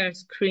entire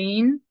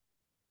screen.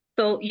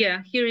 So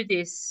yeah, here it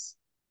is.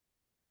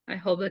 I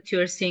hope that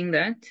you're seeing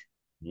that.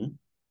 Mm-hmm.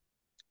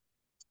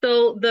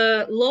 So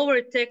the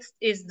lower text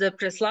is the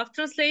Preslav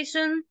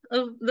translation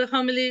of the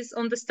homilies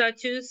on the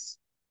statues.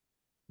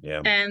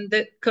 Yeah. And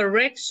the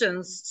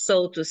corrections,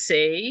 so to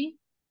say,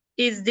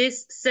 is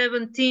this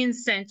 17th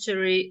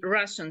century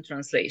Russian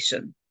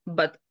translation.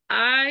 But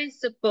I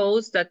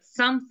suppose that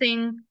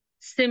something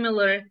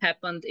similar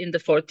happened in the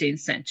 14th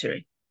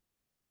century.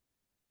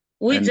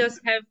 We just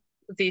have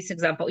this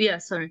example. Yeah,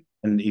 sorry.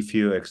 And if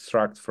you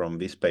extract from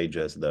these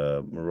pages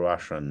the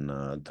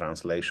Russian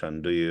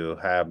translation, do you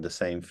have the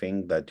same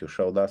thing that you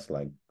showed us,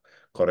 like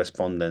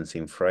correspondence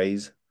in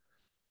phrase?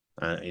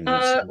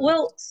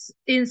 Well,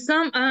 in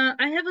some,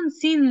 I haven't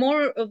seen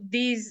more of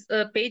these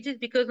pages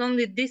because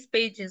only this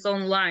page is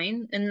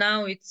online, and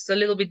now it's a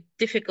little bit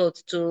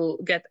difficult to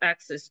get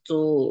access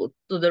to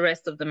the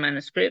rest of the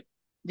manuscript.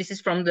 This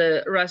is from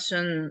the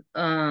Russian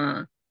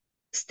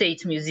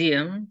State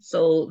Museum,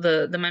 so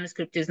the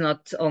manuscript is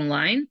not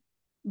online.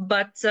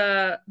 But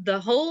the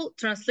whole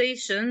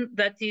translation,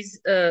 that is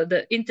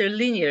the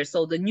interlinear,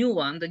 so the new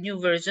one, the new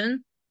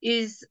version,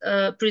 is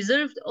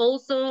preserved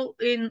also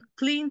in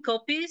clean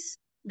copies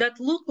that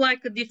look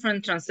like a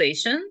different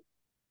translation.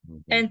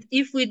 Mm-hmm. And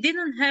if we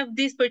didn't have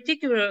this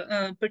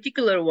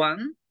particular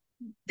one,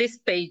 this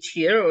page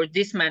here, or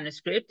this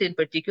manuscript in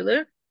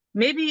particular,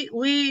 maybe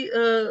we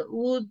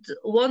would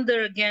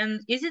wonder again,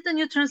 is it a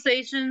new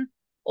translation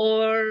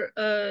or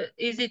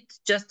is it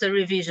just a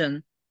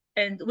revision?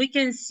 And we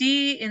can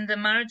see in the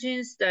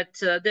margins that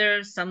there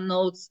are some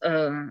notes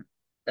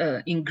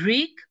in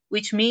Greek,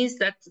 which means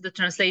that the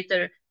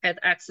translator had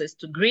access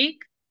to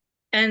Greek.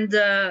 And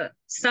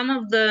some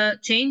of the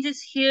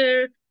changes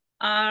here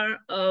are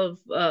of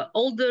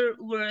older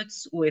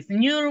words with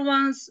newer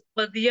ones,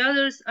 but the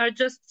others are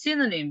just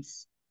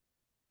synonyms.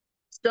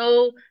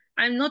 So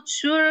I'm not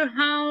sure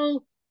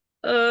how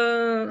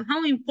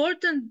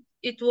important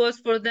it was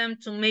for them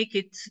to make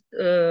it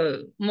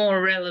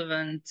more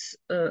relevant,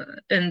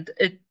 and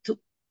at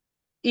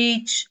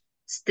each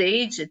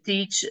stage, at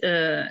each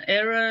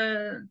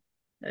era,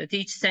 at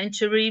each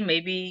century,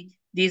 maybe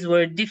these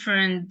were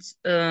different,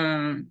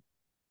 I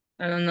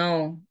don't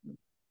know,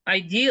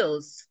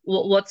 ideals.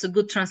 What's a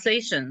good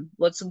translation?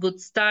 What's a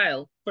good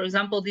style? For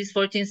example, this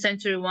 14th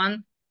century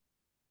one,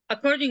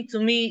 according to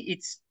me,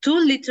 it's too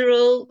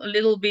literal, a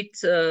little bit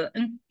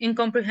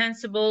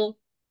incomprehensible.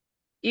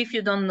 If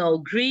you don't know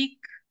Greek,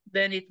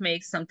 then it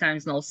makes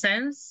sometimes no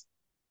sense.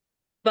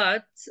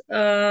 But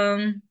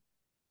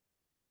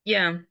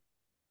yeah.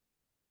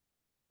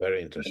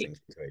 Very interesting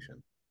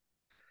situation.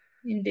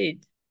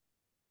 Indeed.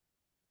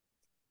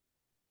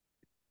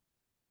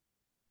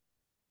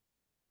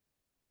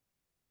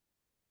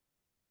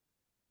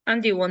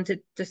 Andy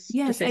wanted to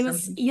say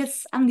something.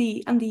 Yes,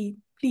 Andy,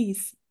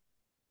 please.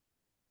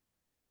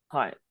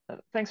 Hi,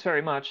 thanks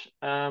very much.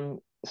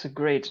 It's a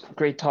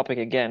great topic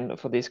again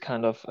for this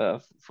kind of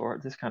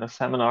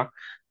seminar.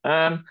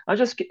 I'm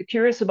just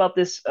curious about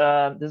this.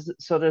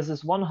 So there's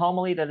this one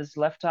homily that is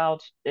left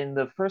out in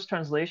the first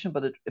translation,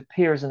 but it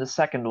appears in the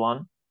second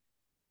one.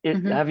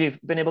 Have you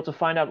been able to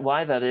find out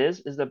why that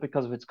is? Is that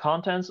because of its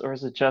contents, or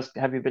is it just,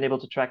 have you been able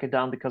to track it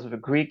down because of a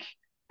Greek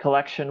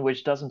collection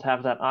which doesn't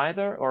have that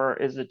either, or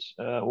is it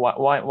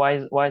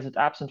why is it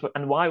absent,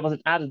 and why was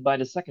it added by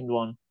the second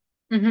one?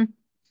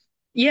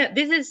 Yeah,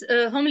 this is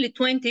homily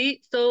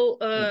 20. So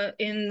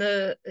in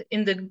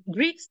the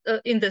Greeks,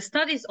 in the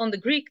studies on the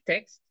Greek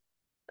text,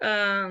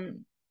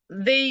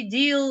 they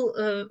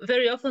deal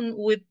very often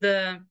with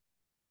the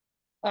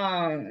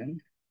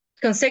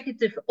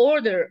consecutive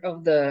order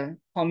of the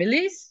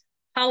homilies,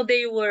 how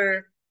they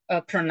were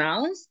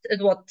pronounced,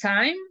 at what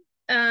time,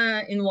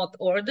 in what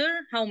order,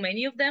 how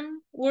many of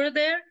them were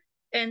there,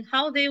 and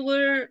how they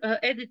were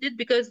edited,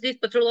 because this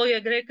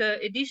Patrologia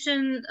Graeca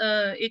edition,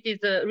 it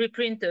is a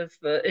reprint of,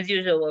 as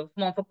usual, of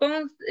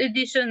Montfaucon's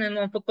edition, and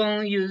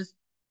Montfaucon used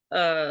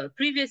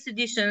previous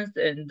editions,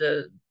 and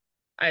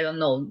I don't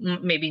know,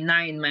 maybe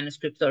 9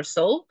 manuscripts or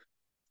so.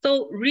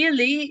 So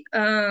really,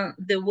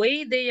 the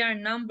way they are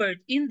numbered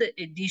in the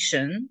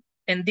edition,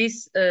 and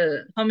this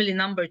homily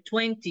number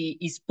 20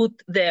 is put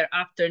there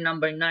after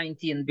number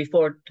 19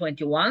 before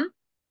 21,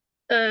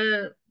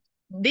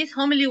 this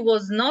homily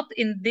was not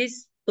in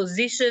this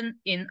position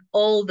in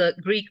all the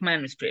Greek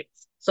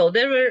manuscripts. So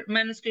there were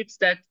manuscripts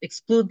that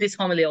exclude this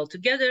homily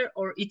altogether,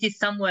 or it is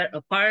somewhere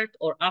apart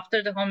or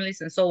after the homilies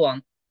and so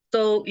on.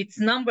 So its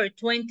number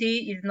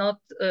 20 is not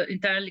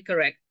entirely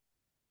correct.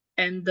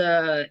 And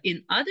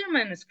in other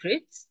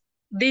manuscripts,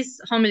 this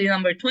homily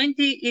number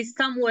 20 is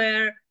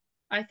somewhere,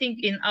 I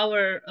think in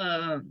our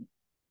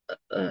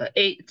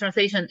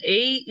translation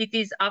A, it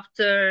is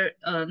after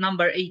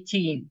number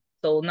 18.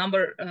 So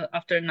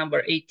after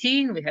number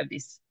 18, we have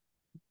this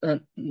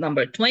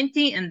number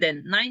 20, and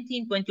then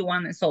 19,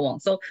 21, and so on.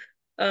 So,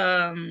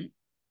 and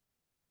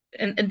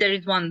there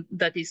is one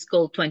that is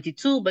called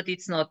 22, but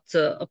it's not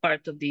a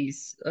part of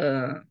these.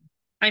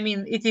 I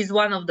mean, it is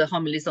one of the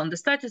homilies on the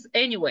statues.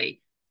 Anyway,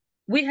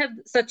 we have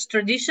such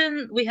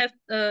tradition. We have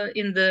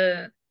in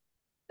the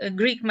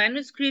Greek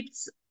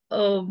manuscripts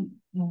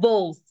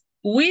both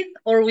with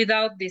or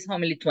without this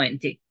homily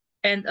 20.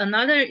 And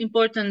another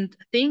important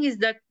thing is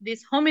that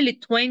this homily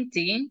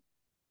 20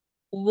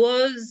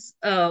 was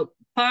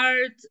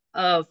part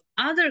of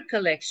other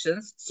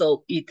collections.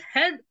 So it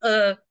had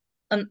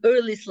an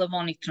early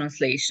Slavonic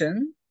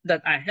translation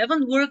that I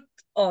haven't worked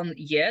on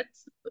yet,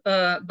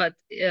 but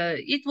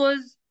it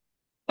was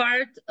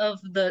part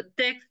of the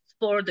text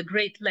for the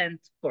Great Lent,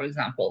 for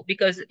example,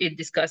 because it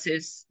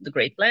discusses the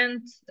Great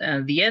Lent,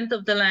 the end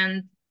of the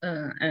Lent,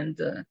 and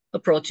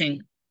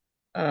approaching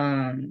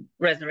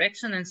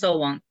resurrection and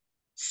so on.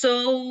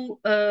 So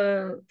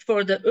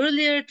for the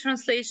earlier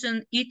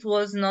translation, it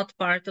was not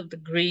part of the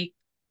Greek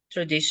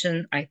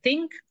tradition, I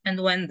think.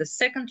 And when the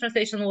second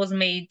translation was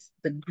made,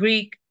 the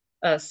Greek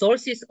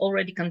sources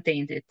already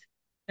contained it.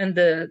 And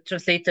the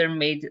translator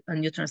made a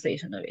new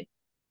translation of it.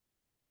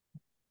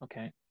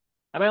 Okay.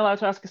 Am I allowed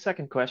to ask a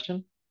second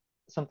question?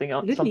 Something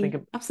else,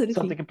 Absolutely.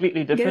 something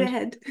completely different. Go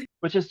ahead.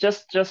 Which is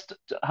just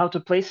how to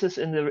place this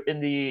in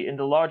the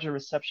larger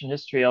reception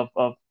history of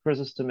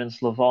Chrysostom in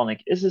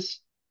Slavonic. Is this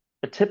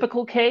a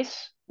typical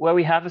case where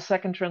we have a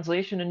second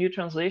translation, a new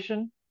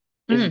translation?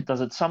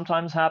 Does it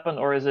sometimes happen,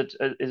 or is it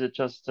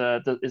just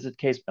is it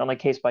on a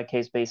case by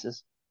case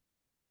basis?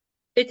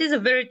 It is a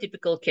very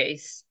typical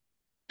case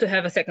to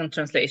have a second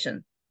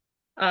translation.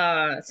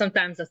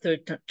 Sometimes a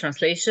third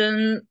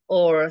translation,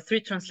 or 3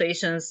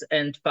 translations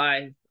and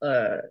 5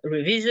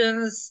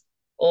 revisions,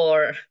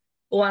 or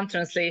 1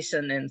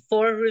 translation and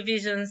 4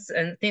 revisions,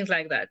 and things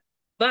like that.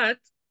 But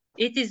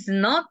it is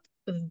not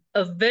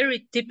a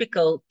very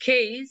typical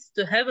case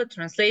to have a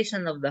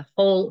translation of the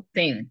whole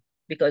thing,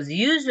 because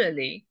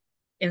usually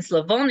in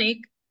Slavonic,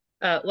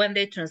 when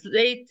they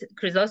translate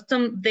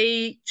Chrysostom,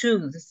 they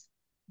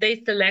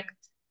select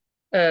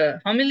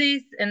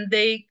homilies, and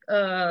they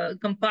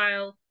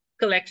compile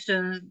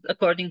collections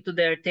according to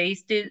their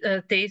tastes,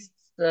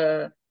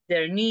 their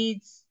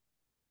needs,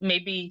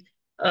 maybe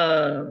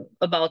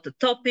about a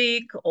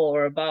topic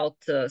or about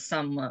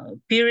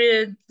some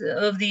period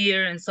of the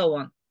year and so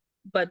on.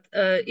 But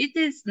it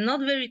is not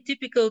very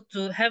typical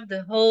to have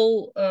the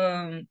whole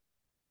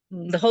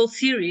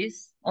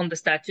series on the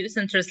statues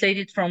and translate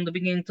it from the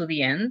beginning to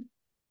the end.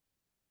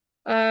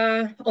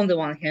 On the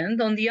one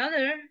hand, on the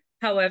other,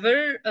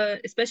 however,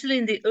 especially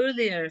in the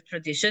earlier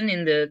tradition,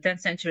 in the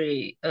 10th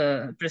century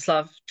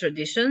Preslav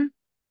tradition,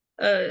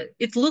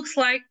 it looks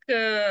like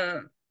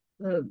the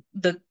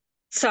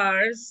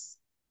Tsars,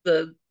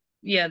 the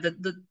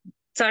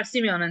Tsar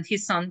Simeon and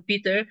his son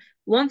Peter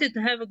wanted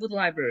to have a good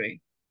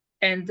library,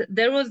 and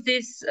there was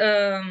this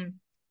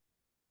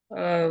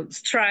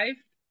strife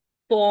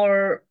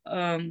for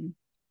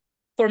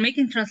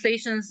making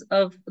translations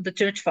of the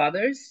Church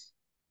Fathers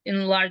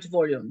in large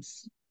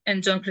volumes.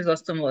 And John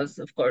Chrysostom was,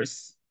 of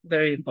course,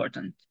 very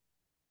important.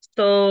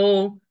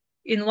 So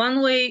in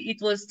one way, it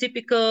was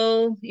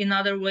typical. In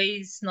other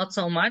ways, not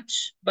so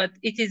much. But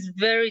it is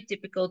very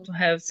typical to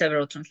have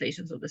several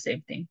translations of the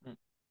same thing.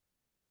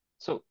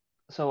 So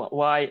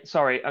why?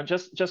 Sorry, I'm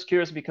just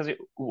curious, because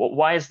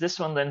why is this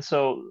one then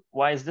so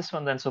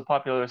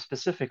popular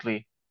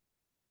specifically?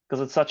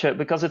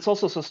 Because it's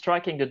also so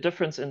striking, the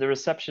difference in the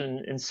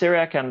reception in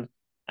Syriac and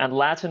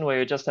Latin, where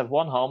you just have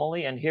one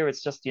homily, and here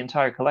it's just the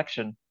entire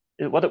collection.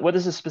 What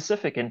is the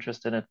specific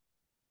interest in it?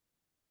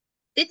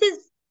 It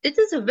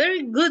is a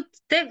very good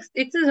text.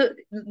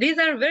 These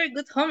are very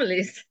good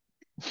homilies.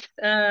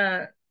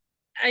 I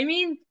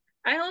mean,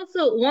 I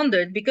also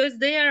wondered, because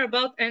they are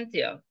about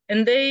Antioch,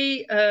 and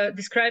they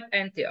describe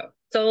Antioch.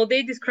 So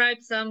they describe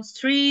some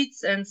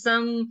streets and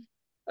some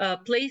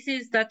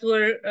places that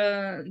were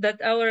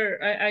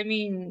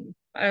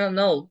I don't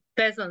know,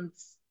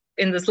 peasants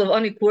in the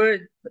Slavonic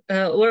world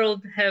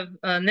have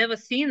never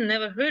seen,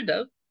 never heard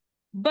of.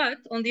 But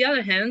on the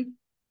other hand,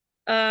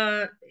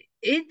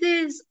 it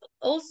is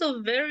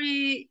also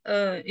very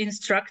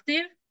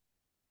instructive.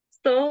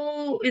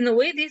 So in a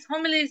way, these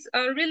homilies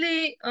are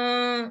really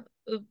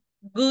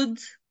good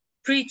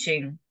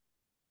preaching.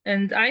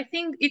 And I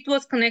think it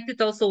was connected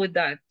also with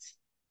that.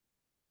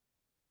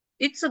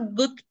 It's a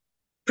good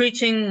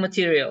preaching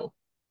material.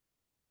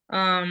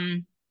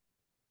 But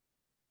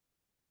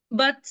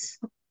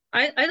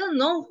I don't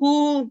know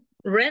who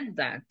read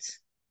that,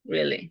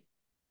 really.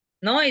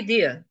 No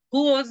idea.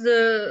 Who was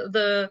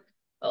the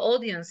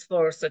audience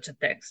for such a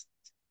text?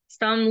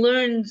 Some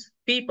learned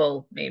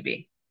people,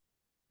 maybe.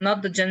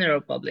 Not the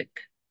general public,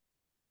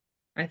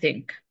 I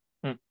think.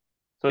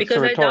 So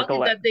because I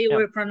doubted that they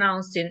were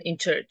pronounced in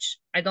church.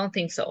 I don't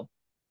think so.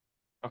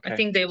 Okay. I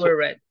think they were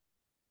read.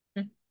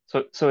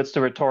 So it's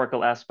the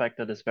rhetorical aspect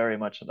that is very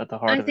much at the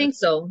heart of it. I think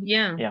so.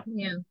 Yeah.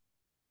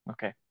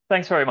 Okay.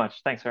 Thanks very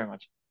much.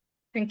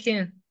 Thank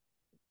you.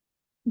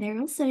 There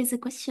also is a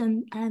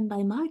question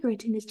by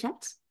Margaret in the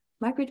chat.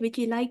 Margaret, would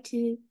you like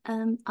to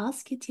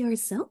ask it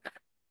yourself?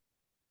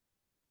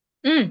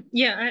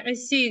 Yeah, I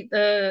see.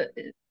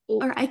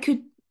 Or I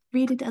could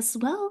read it as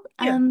well.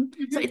 Yeah.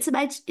 So it's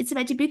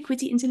about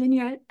ubiquity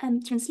interlinear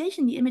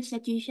translation. The image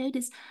that you showed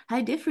is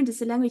how different is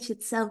the language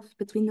itself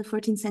between the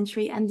 14th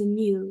century and the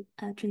new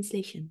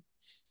translation?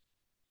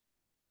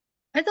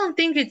 I don't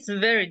think it's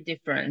very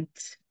different.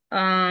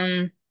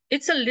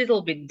 it's a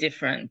little bit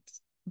different.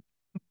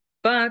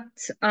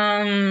 But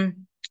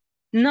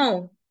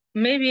no,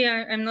 maybe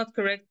I'm not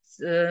correct.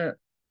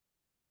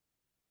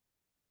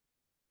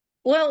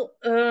 Well,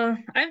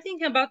 I'm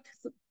thinking about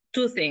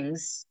two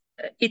things.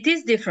 It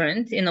is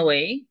different in a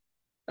way,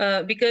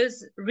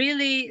 because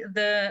really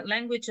the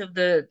language of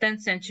the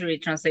 10th century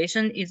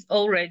translation is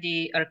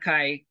already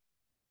archaic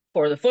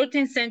for the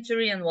 14th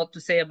century, and what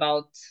to say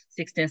about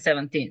 16th,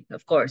 17th,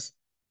 of course.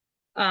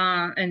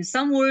 And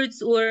some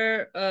words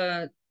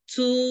were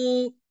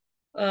too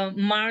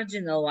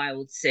marginal, I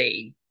would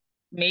say,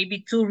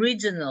 maybe too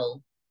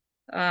regional,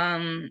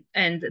 and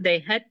they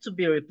had to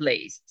be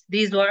replaced.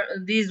 These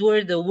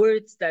were the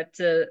words that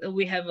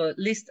we have a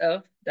list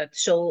of that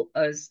show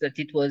us that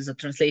it was a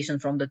translation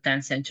from the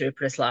 10th century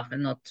Preslav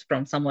and not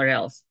from somewhere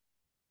else.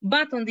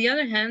 But on the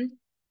other hand,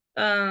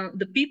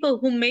 the people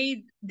who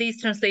made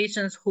these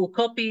translations, who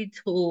copied,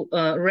 who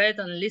read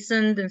and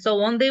listened and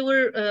so on, they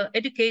were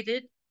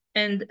educated.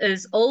 And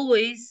as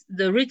always,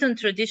 the written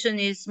tradition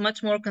is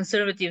much more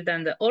conservative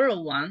than the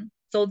oral one.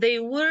 So they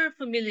were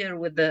familiar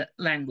with the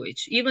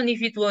language, even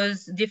if it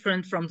was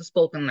different from the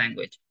spoken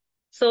language.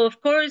 So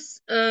of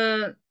course,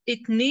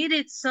 it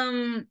needed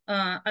some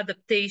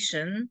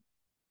adaptation,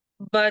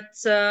 but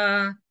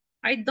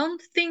I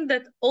don't think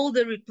that all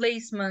the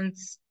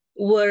replacements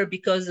were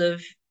because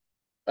of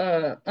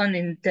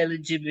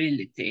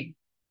unintelligibility,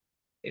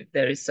 if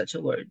there is such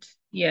a word.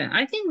 Yeah,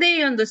 I think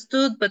they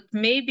understood, but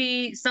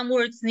maybe some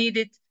words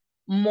needed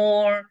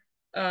more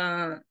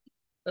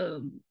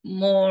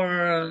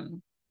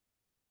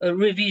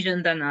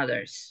revision than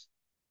others.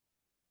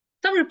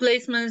 Some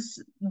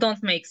replacements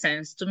don't make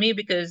sense to me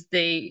because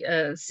they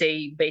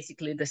say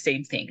basically the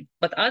same thing,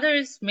 but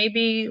others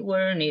maybe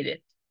were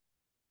needed.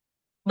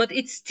 But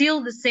it's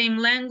still the same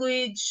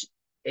language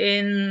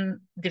in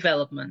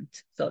development,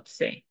 so to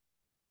say.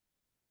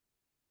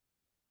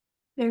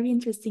 Very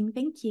interesting,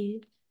 thank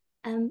you.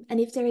 And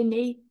if there are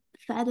no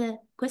further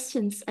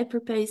questions, I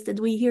propose that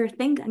we here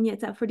thank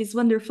Aneta for this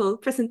wonderful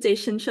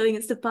presentation showing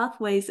us the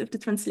pathways of the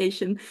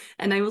translation.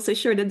 And I'm also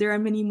sure that there are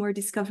many more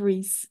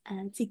discoveries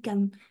to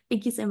come.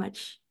 Thank you so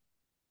much.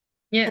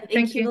 Yeah, and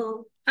thank you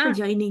all for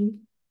joining.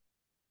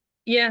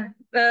 Yeah,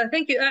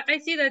 thank you. I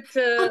see that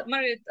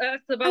Mariet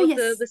asked about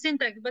yes. the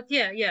syntax, but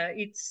yeah,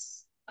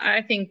 it's,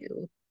 I think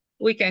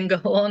we can go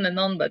on and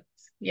on, but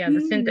yeah,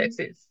 the syntax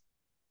is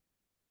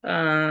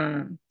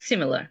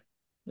similar,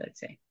 let's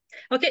say.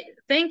 Okay,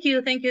 thank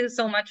you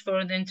so much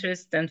for the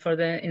interest and for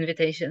the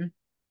invitation.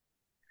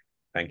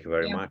 Thank you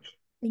very much.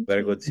 Thank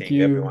very you. good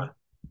seeing everyone.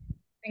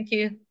 Thank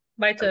you.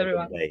 Bye to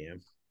everyone. Good day, yeah.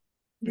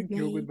 Thank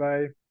you.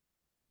 Goodbye.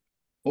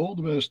 All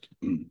the best.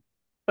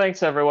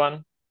 Thanks,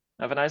 everyone.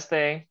 Have a nice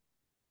day.